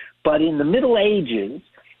 But in the Middle Ages,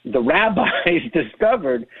 the rabbis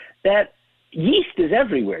discovered that yeast is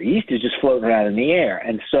everywhere. Yeast is just floating around in the air.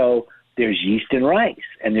 And so there's yeast in rice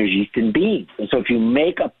and there's yeast in beans. And so if you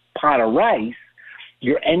make a pot of rice,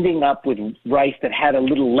 you're ending up with rice that had a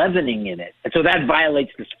little leavening in it. And so that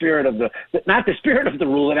violates the spirit of not the spirit of the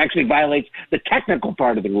rule, it actually violates the technical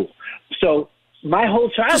part of the rule. So my whole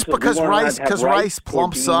childhood... Just because rice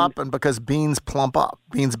plumps up and because beans plump up.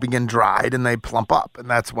 Beans begin dried and they plump up, and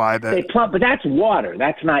that's why they plump, but that's water.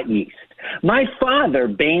 That's not yeast. My father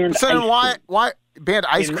banned ice cream. Why banned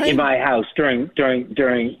ice cream? In my house during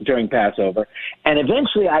Passover. And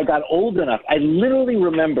eventually I got old enough. I literally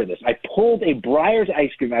remember this. I pulled a Breyer's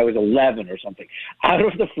ice cream, I was 11 or something, out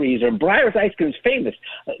of the freezer. And Breyer's ice cream is famous.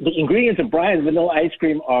 The ingredients of Breyer's vanilla ice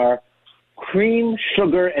cream are cream,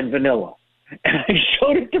 sugar, and vanilla. And I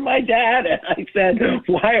showed it to my dad, and I said,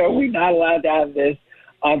 why are we not allowed to have this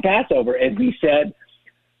on Passover? And he said,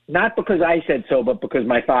 not because I said so, but because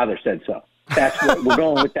my father said so. That's what we're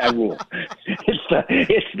going with that rule.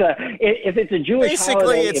 If it's a Jewish basically,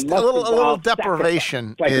 holiday, it's a little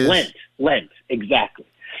deprivation. Like Lent, exactly.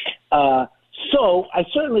 So I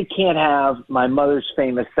certainly can't have my mother's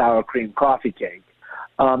famous sour cream coffee cake.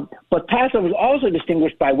 But Passover is also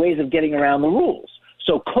distinguished by ways of getting around the rules.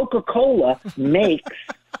 So Coca-Cola makes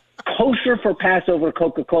kosher for Passover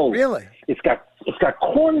Coca-Cola. Really? It's got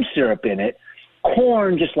corn syrup in it.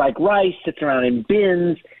 Corn, just like rice, sits around in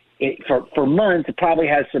bins for months. It probably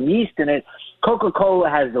has some yeast in it. Coca-Cola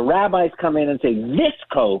has the rabbis come in and say, this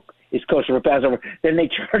Coke is kosher for Passover. Then they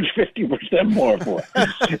charge 50% more for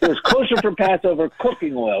it. There's kosher for Passover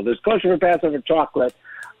cooking oil. There's kosher for Passover chocolate.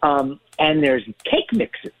 And there's cake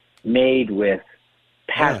mixes made with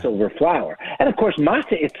Passover flour. And, of course,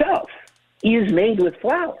 matzah itself is made with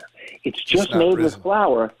flour. It's just made with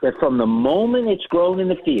flour that from the moment it's grown in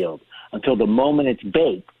the field until the moment it's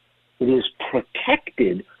baked, it is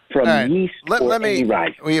protected from yeast or any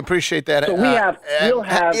rising. We appreciate that. So we'll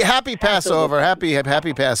have happy Passover.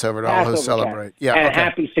 Happy Passover to all who celebrate. Yeah, and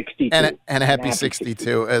happy 62. And happy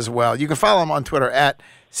 62 as well. You can follow him on Twitter at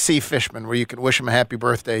 @CFishman, where you can wish him a happy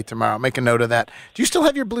birthday tomorrow. Make a note of that. Do you still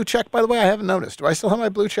have your blue check, by the way? I haven't noticed. Do I still have my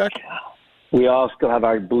blue check? We all still have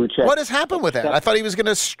our blue check. What has happened with that? I thought he was going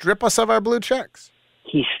to strip us of our blue checks.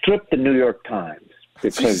 He stripped the New York Times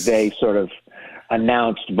because they sort of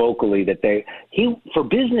announced vocally that for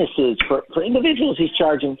businesses, for individuals, he's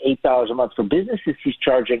charging $8 a month. For businesses, he's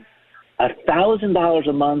charging $1,000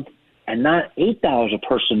 a month, and not $8 a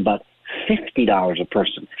person, but $50 a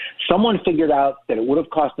person. Someone figured out that it would have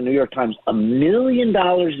cost the New York Times $1 million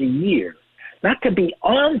a year, not to be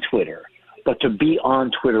on Twitter, but to be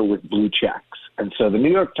on Twitter with blue checks. And so the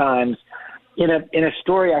New York Times, in a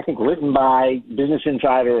story I think written by Business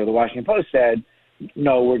Insider or the Washington Post, said,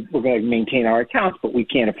 no, we're going to maintain our accounts, but we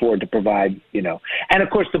can't afford to provide, And, of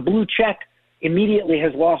course, the blue check immediately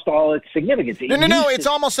has lost all its significance. No, it's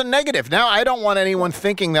almost a negative. Now I don't want anyone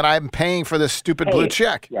thinking that I'm paying for this stupid blue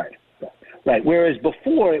check. Right. Whereas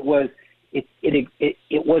before it was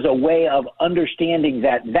a way of understanding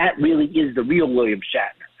that really is the real William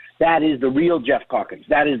Shatner. That is the real Jeff Calkins.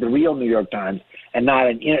 That is the real New York Times, and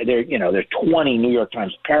not there's 20 New York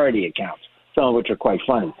Times parody accounts, some of which are quite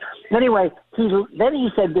funny. Anyway, then he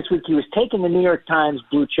said this week he was taking the New York Times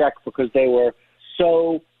blue check because they were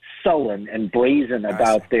so sullen and brazen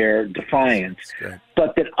about their defiance,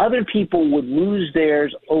 but that other people would lose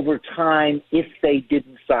theirs over time if they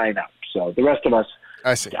didn't sign up. So the rest of us,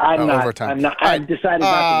 I see. Over time. I've decided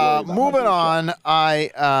not to worry about moving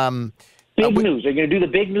on. Big news. Are you going to do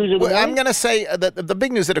the big news of the morning? I'm going to say the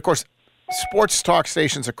big news that, of course, sports talk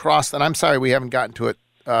stations across, and I'm sorry we haven't gotten to it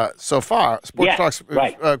so far. Sports talks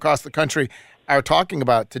across the country are talking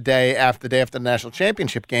about today, after the national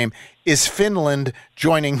championship game, is Finland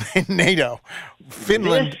joining NATO.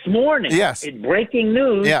 Finland this morning. Yes. Breaking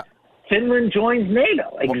news. Yeah. Finland joins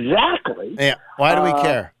NATO. Exactly. Yeah. Why do we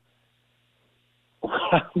care?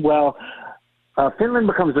 Well, Finland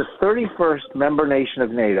becomes the 31st member nation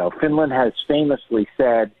of NATO. Finland has famously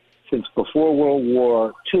said since before World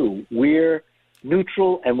War II, we're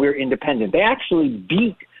neutral and we're independent. They actually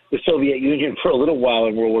beat the Soviet Union for a little while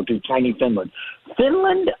in World War II, tiny Finland.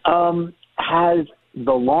 Finland has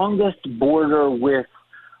the longest border with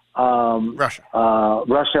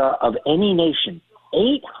Russia of any nation,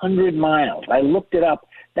 800 miles. I looked it up.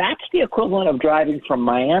 That's the equivalent of driving from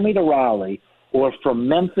Miami to Raleigh or from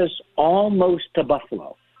Memphis almost to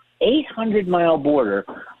Buffalo. 800-mile border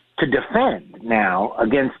to defend now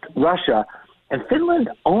against Russia. And Finland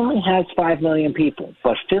only has 5 million people.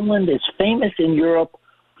 But Finland is famous in Europe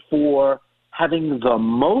for having the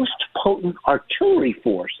most potent artillery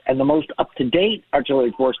force and the most up-to-date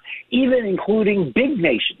artillery force, even including big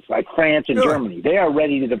nations like France and Germany. They are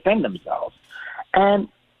ready to defend themselves. And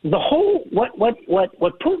the whole what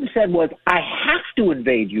Putin said was, I have to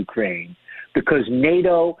invade Ukraine because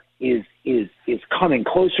NATO is coming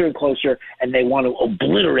closer and closer, and they want to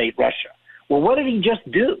obliterate Russia. Well, what did he just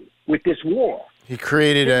do with this war? He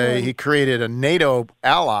created a NATO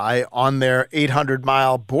ally on their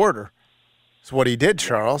 800-mile border. That's what he did,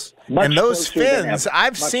 Charles. And those Finns,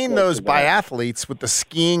 I've seen those biathletes with the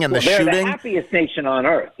skiing and the shooting. They're the happiest nation on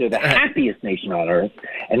earth. They're the happiest nation on earth,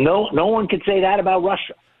 and no one could say that about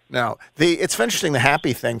Russia. No, it's interesting, the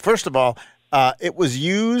happy thing. First of all, it was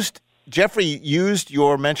used. Jeffrey used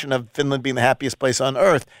your mention of Finland being the happiest place on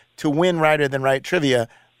earth to win Righter Than Right trivia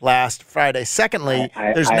last Friday. Secondly,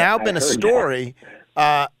 there's now been a story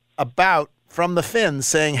about from the Finns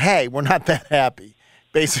saying, "Hey, we're not that happy."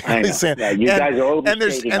 Basically saying, you guys are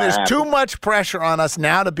overstating and there's too much pressure on us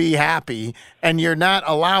now to be happy, and you're not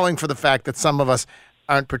allowing for the fact that some of us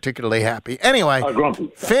aren't particularly happy. Anyway,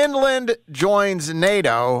 Finland joins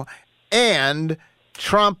NATO, and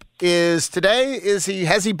Trump has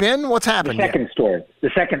he been? What's happened? The second story. The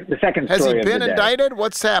second story. Has he been indicted?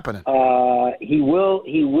 What's happening? He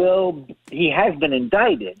has been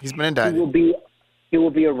indicted. He's been indicted. He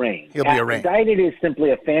will be arraigned. He'll be arraigned. Indicted is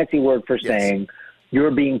simply a fancy word for saying you're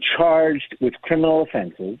being charged with criminal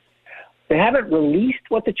offenses. They haven't released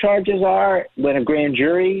what the charges are. When a grand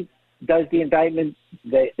jury does the indictment,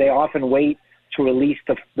 they often wait to release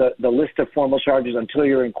the list of formal charges until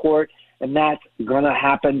you're in court, and that's going to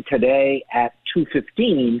happen today at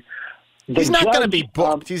 2:15. He's not going to be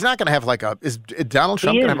booked. He's not going to have is Donald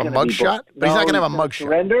Trump going to have a mug shot? But he's not going to have a mug shot.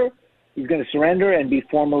 He's going to surrender and be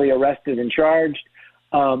formally arrested and charged.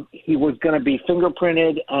 He was going to be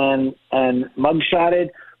fingerprinted and mugshotted,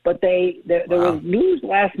 but there was news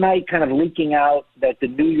last night kind of leaking out that the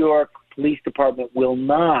New York Police Department will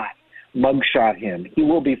not mugshot him. He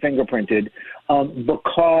will be fingerprinted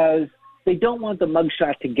because they don't want the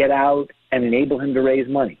mugshot to get out and enable him to raise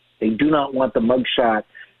money. They do not want the mugshot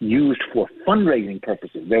used for fundraising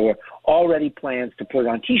purposes. There were already plans to put it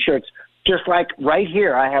on T-shirts, just like right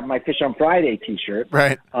here. I have my Fish on Friday T-shirt,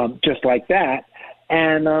 right? Just like that.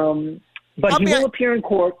 And but he will appear in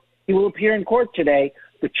court. He will appear in court today.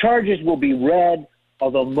 The charges will be read,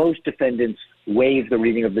 although most defendants waive the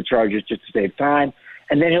reading of the charges just to save time.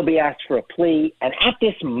 And then he'll be asked for a plea. And at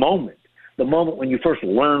this moment, the moment when you first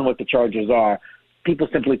learn what the charges are, people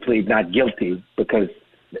simply plead not guilty because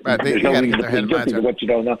there's no reason to plead guilty to what you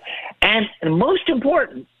don't know. And most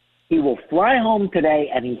important, he will fly home today,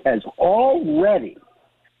 and he has already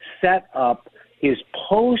set up his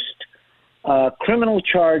criminal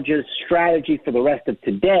charges strategy for the rest of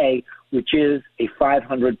today, which is a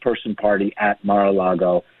 500-person party at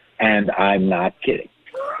Mar-a-Lago, and I'm not kidding.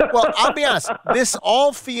 Well, I'll be honest. This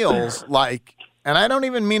all feels like, and I don't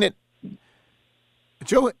even mean it,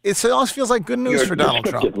 Joe, it almost feels like good news for Donald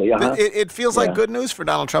Trump. It feels like good news for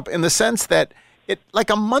Donald Trump in the sense that like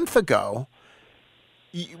a month ago,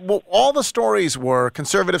 all the stories were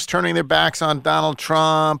conservatives turning their backs on Donald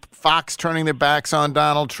Trump, Fox turning their backs on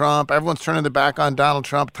Donald Trump, everyone's turning their back on Donald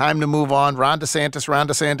Trump, time to move on, Ron DeSantis,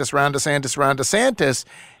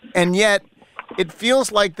 and yet it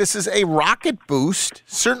feels like this is a rocket boost,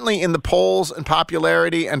 certainly in the polls and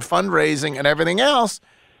popularity and fundraising and everything else,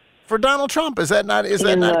 for Donald Trump. Is that not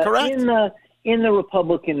correct? In the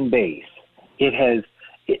Republican base,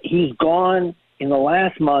 he's gone in the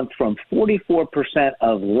last month from 44%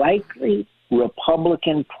 of likely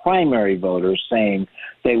Republican primary voters saying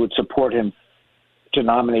they would support him to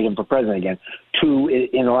nominate him for president again to,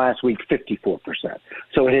 in the last week, 54%.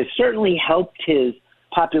 So it has certainly helped his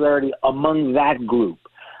popularity among that group.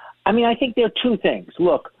 I mean, I think there are two things.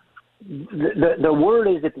 Look, the word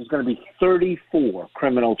is that there's going to be 34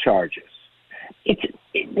 criminal charges.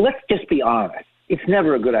 Let's just be honest. it's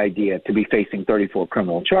never a good idea to be facing 34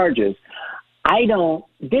 criminal charges.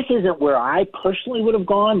 This isn't where I personally would have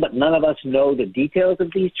gone, but none of us know the details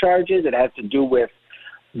of these charges. It has to do with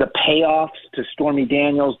the payoffs to Stormy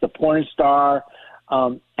Daniels, the porn star.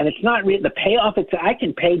 And it's not really the payoff. I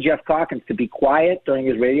can pay Jeff Calkins to be quiet during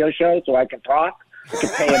his radio show so I can talk. To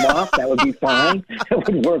pay him off, that would be fine. It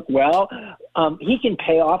would work well. He can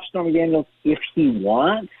pay off Stormy Daniels if he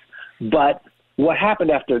wants, but what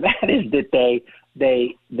happened after that is that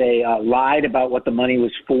they lied about what the money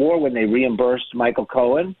was for when they reimbursed Michael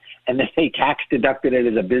Cohen, and then they tax deducted it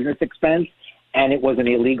as a business expense, and it was an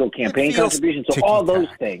illegal campaign contribution. So all those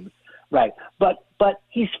things, right? But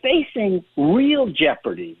he's facing real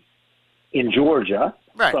jeopardy in Georgia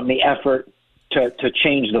from the effort to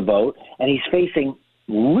change the vote, and he's facing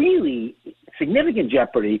really significant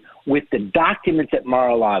jeopardy with the documents at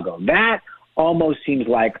Mar-a-Lago. That almost seems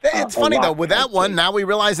like it's funny though. With that one, now we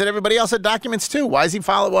realize that everybody else had documents too. Why is he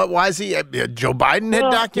Why is he? Joe Biden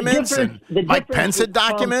had documents, and Mike Pence had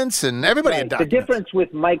documents, and everybody had documents. The difference with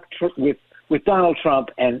with Donald Trump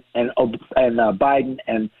and Biden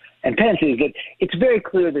and Pence is that it's very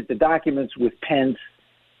clear that the documents with Pence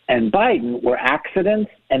and Biden were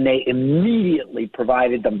accidents, and they immediately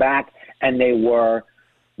provided them back, and they were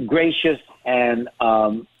gracious and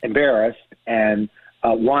embarrassed and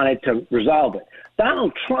wanted to resolve it.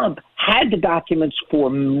 Donald Trump had the documents for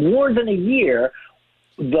more than a year.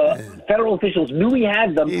 The federal officials knew he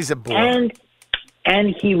had them, He's a boy.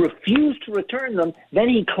 and he refused to return them. Then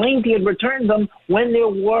he claimed he had returned them when there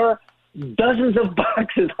were dozens of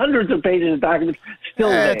boxes, hundreds of pages of documents still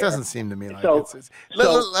there. It doesn't seem to me like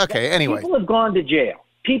okay, anyway. People have gone to jail.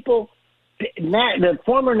 The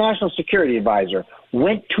former National Security Advisor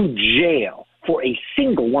went to jail for a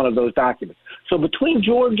single one of those documents. So between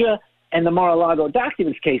Georgia and the Mar-a-Lago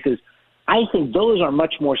documents cases, I think those are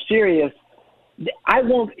much more serious.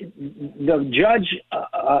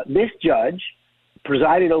 This judge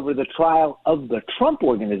presided over the trial of the Trump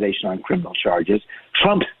Organization on criminal charges.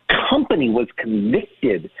 Trump's company was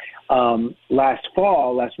convicted last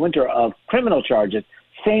winter of criminal charges.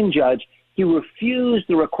 Same judge. He refused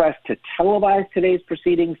the request to televise today's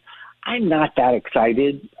proceedings. I'm not that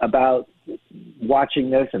excited about watching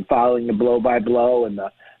this and following the blow by blow and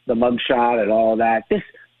the mugshot and all that. This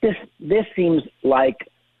seems like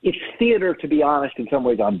it's theater, to be honest, in some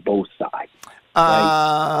ways on both sides.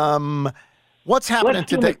 Right? What's happening Let's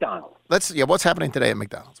do today? McDonald's. What's happening today at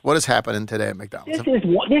McDonald's? What is happening today at McDonald's?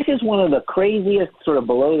 This is one of the craziest sort of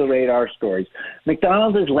below the radar stories.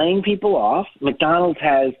 McDonald's is laying people off. McDonald's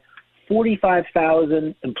has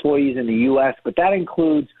 45,000 employees in the U.S., but that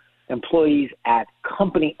includes employees at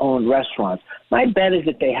company-owned restaurants. My bet is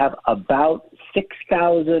that they have about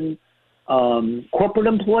 6,000 corporate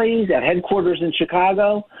employees at headquarters in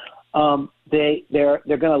Chicago. They're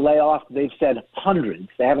going to lay off. They've said hundreds.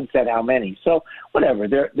 They haven't said how many. So whatever.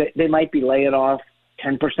 They might be laying off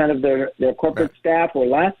 10% of their corporate staff or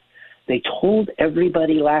less. They told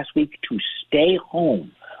everybody last week to stay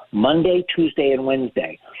home Monday, Tuesday, and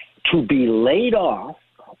Wednesday, to be laid off,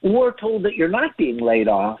 or told that you're not being laid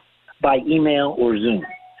off by email or Zoom.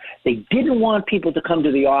 They didn't want people to come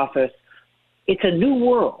to the office. It's a new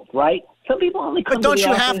world, right? Some people only come to the office. But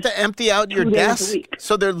don't you have to empty out your desk?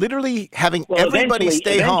 So they're literally having everybody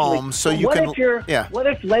stay home so you can. What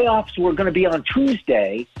if layoffs were going to be on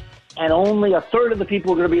Tuesday and only a third of the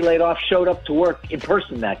people who were going to be laid off showed up to work in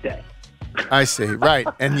person that day? I see, right.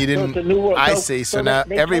 And you didn't. So it's a new world. I see. So now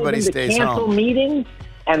everybody stays home. Cancel meetings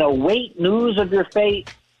and await news of your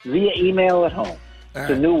fate via email at home. It's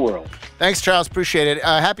a new world. Thanks, Charles. Appreciate it.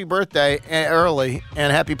 Happy birthday early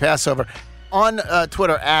and happy Passover. On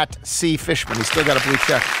Twitter, @CFishman. He's still got a blue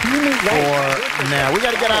check for now. We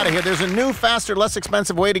got to get out of here. There's a new, faster, less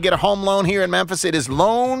expensive way to get a home loan here in Memphis. It is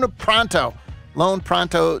Loan Pronto.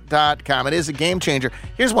 LoanPronto.com. It is a game changer.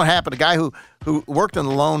 Here's what happened. A guy who worked in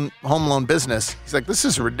the home loan business, he's like, this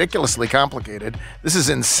is ridiculously complicated. This is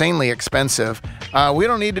insanely expensive. We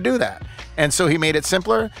don't need to do that. And so he made it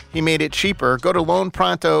simpler. He made it cheaper. Go to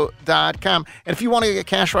LoanPronto.com. And if you want to get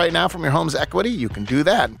cash right now from your home's equity, you can do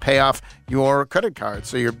that and pay off your credit card.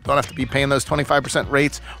 So you don't have to be paying those 25%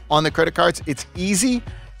 rates on the credit cards. It's easy.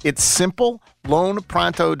 It's simple.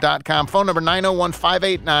 LoanPronto.com. Phone number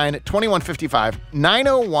 901-589-2155.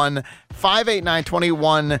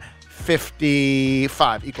 901-589-2155.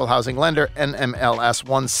 Equal housing lender. NMLS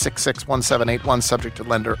 1661781. Subject to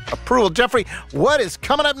lender approval. Jeffrey, what is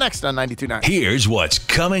coming up next on 92.9? Here's what's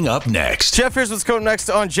coming up next. Jeff, here's what's coming next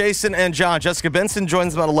on Jason and John. Jessica Benson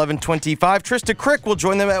joins them at 11:25. Trista Crick will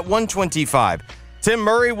join them at 1:25. Tim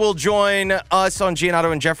Murray will join us on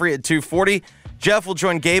Giannato and Jeffrey at 2:40. Jeff will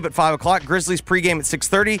join Gabe at 5 o'clock. Grizzlies pregame at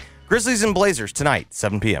 6:30. Grizzlies and Blazers tonight,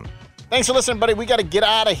 7 p.m. Thanks for listening, buddy. We got to get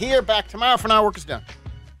out of here. Back tomorrow. For now, work is done.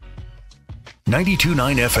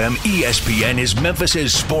 92.9 FM ESPN is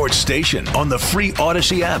Memphis' sports station on the free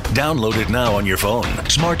Odyssey app. Download it now on your phone.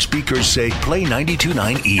 Smart speakers say play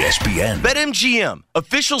 92.9 ESPN. BetMGM,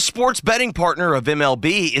 official sports betting partner of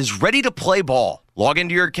MLB, is ready to play ball. Log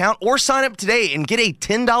into your account or sign up today and get a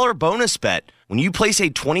 $10 bonus bet when you place a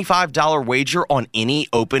 $25 wager on any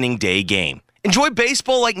opening day game. Enjoy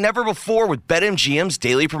baseball like never before with BetMGM's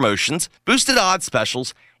daily promotions, boosted odds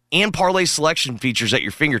specials, and parlay selection features at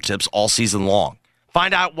your fingertips all season long.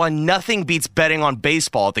 Find out why nothing beats betting on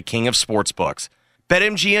baseball at the king of sportsbooks.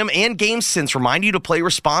 BetMGM and GameSense remind you to play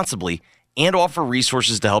responsibly and offer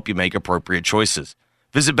resources to help you make appropriate choices.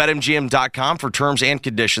 Visit BetMGM.com for terms and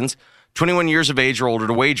conditions. 21 years of age or older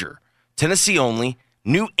to wager. Tennessee only.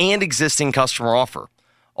 New and existing customer offer.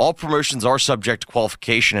 All promotions are subject to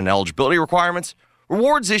qualification and eligibility requirements.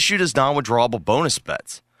 Rewards issued as non-withdrawable bonus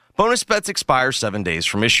bets. Bonus bets expire 7 days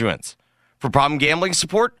from issuance. For problem gambling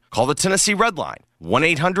support, call the Tennessee Red Line,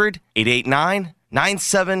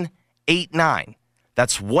 1-800-889-9789.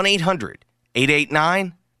 That's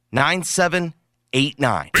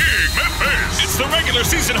 1-800-889-9789. It's the regular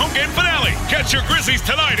season home game finale. Catch your Grizzlies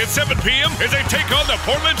tonight at 7 p.m. as they take on the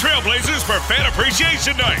Portland Trailblazers for Fan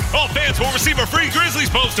Appreciation Night. All fans will receive a free Grizzlies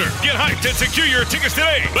poster. Get hyped and secure your tickets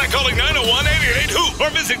today by calling 901-888-HOOP or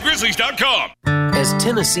visit Grizzlies.com. As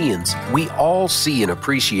Tennesseans, we all see and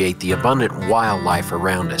appreciate the abundant wildlife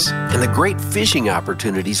around us and the great fishing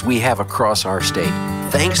opportunities we have across our state,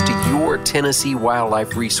 thanks to your Tennessee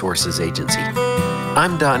Wildlife Resources Agency.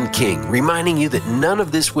 I'm Don King, reminding you that none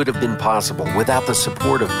of this would have been possible without the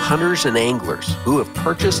support of hunters and anglers who have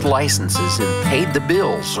purchased licenses and paid the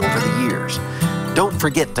bills over the years. Don't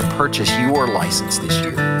forget to purchase your license this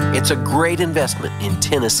year. It's a great investment in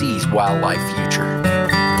Tennessee's wildlife future.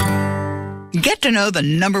 Get to know the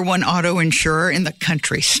 #1 auto insurer in the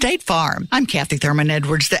country, State Farm. I'm Kathy Thurman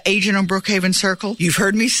Edwards, the agent on Brookhaven Circle. You've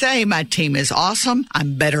heard me say my team is awesome.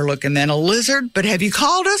 I'm better looking than a lizard, but have you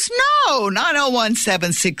called us? No,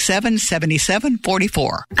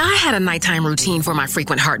 901-767-7744. I had a nighttime routine for my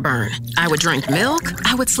frequent heartburn. I would drink milk.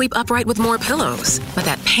 I would sleep upright with more pillows, but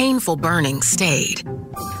that painful burning stayed.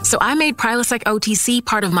 So I made Prilosec OTC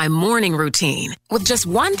part of my morning routine. With just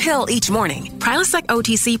one pill each morning, Prilosec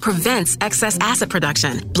OTC prevents excess acid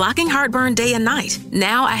production, blocking heartburn day and night.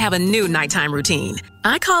 Now I have a new nighttime routine.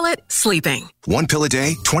 I call it sleeping. 1 pill a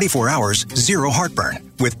day, 24 hours, 0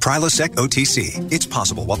 heartburn. With Prilosec OTC. It's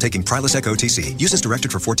possible while taking Prilosec OTC. Use as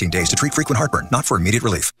directed for 14 days to treat frequent heartburn, not for immediate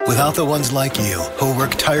relief. Without the ones like you, who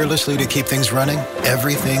work tirelessly to keep things running,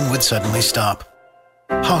 everything would suddenly stop.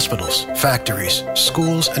 Hospitals, factories,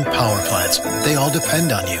 schools, and power plants, they all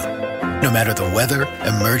depend on you. No matter the weather,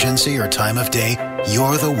 emergency, or time of day,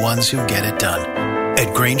 you're the ones who get it done.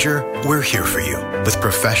 At Grainger, we're here for you with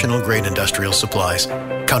professional-grade industrial supplies.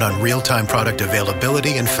 Count on real-time product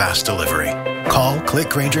availability and fast delivery. Call, click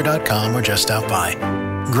Grainger.com, or just stop by.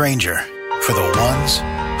 Grainger, for the ones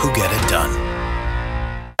who get it done.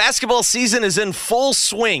 Basketball season is in full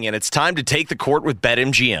swing, and it's time to take the court with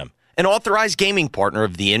BetMGM, an authorized gaming partner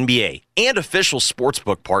of the NBA and official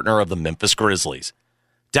sportsbook partner of the Memphis Grizzlies.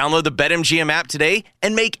 Download the BetMGM app today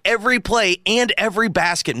and make every play and every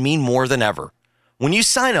basket mean more than ever. When you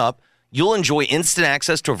sign up, you'll enjoy instant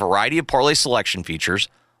access to a variety of parlay selection features,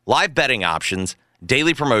 live betting options,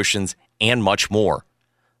 daily promotions, and much more.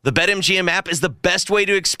 The BetMGM app is the best way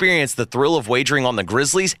to experience the thrill of wagering on the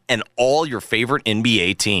Grizzlies and all your favorite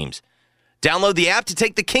NBA teams. Download the app to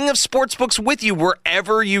take the king of sportsbooks with you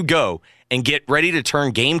wherever you go and get ready to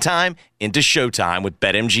turn game time into showtime with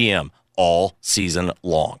BetMGM all season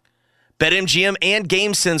long. BetMGM and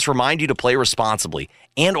GameSense remind you to play responsibly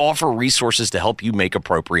and offer resources to help you make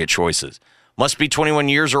appropriate choices. Must be 21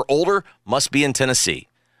 years or older, must be in Tennessee.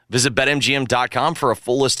 Visit BetMGM.com for a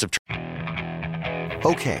full list of...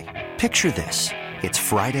 Okay, picture this. It's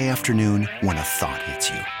Friday afternoon when a thought hits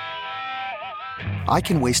you. I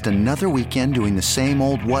can waste another weekend doing the same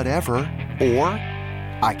old whatever, or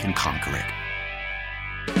I can conquer it.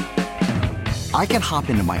 I can hop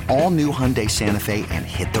into my all-new Hyundai Santa Fe and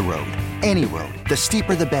hit the road. Any road. The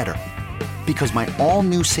steeper, the better. Because my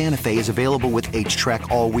all-new Santa Fe is available with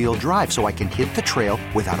H-Track all-wheel drive, so I can hit the trail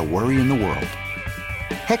without a worry in the world.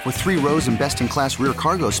 Heck, with 3 rows and best-in-class rear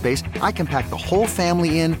cargo space, I can pack the whole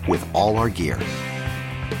family in with all our gear.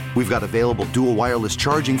 We've got available dual wireless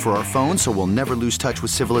charging for our phones, so we'll never lose touch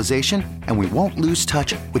with civilization, and we won't lose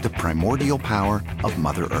touch with the primordial power of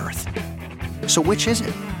Mother Earth. So which is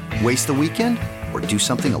it? Waste the weekend or do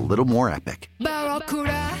something a little more epic?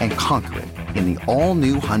 and conquer it in the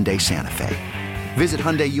all-new Hyundai Santa Fe. Visit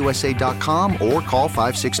HyundaiUSA.com or call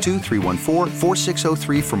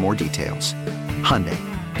 562-314-4603 for more details. Hyundai,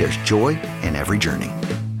 there's joy in every journey.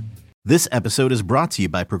 This episode is brought to you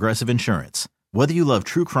by Progressive Insurance. Whether you love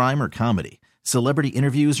true crime or comedy, celebrity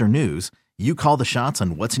interviews or news, you call the shots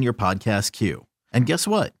on what's in your podcast queue. And guess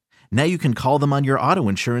what? Now you can call them on your auto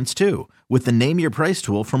insurance too with the Name Your Price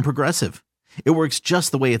tool from Progressive. It works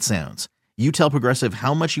just the way it sounds. You tell Progressive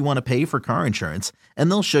how much you want to pay for car insurance, and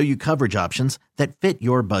they'll show you coverage options that fit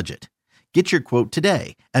your budget. Get your quote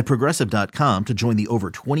today at Progressive.com to join the over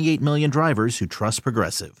 28 million drivers who trust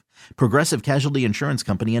Progressive. Progressive Casualty Insurance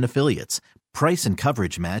Company and Affiliates. Price and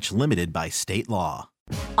coverage match limited by state law.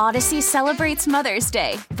 Odyssey celebrates Mother's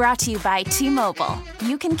Day, brought to you by T-Mobile.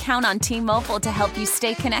 You can count on T-Mobile to help you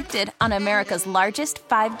stay connected on America's largest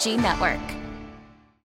 5G network.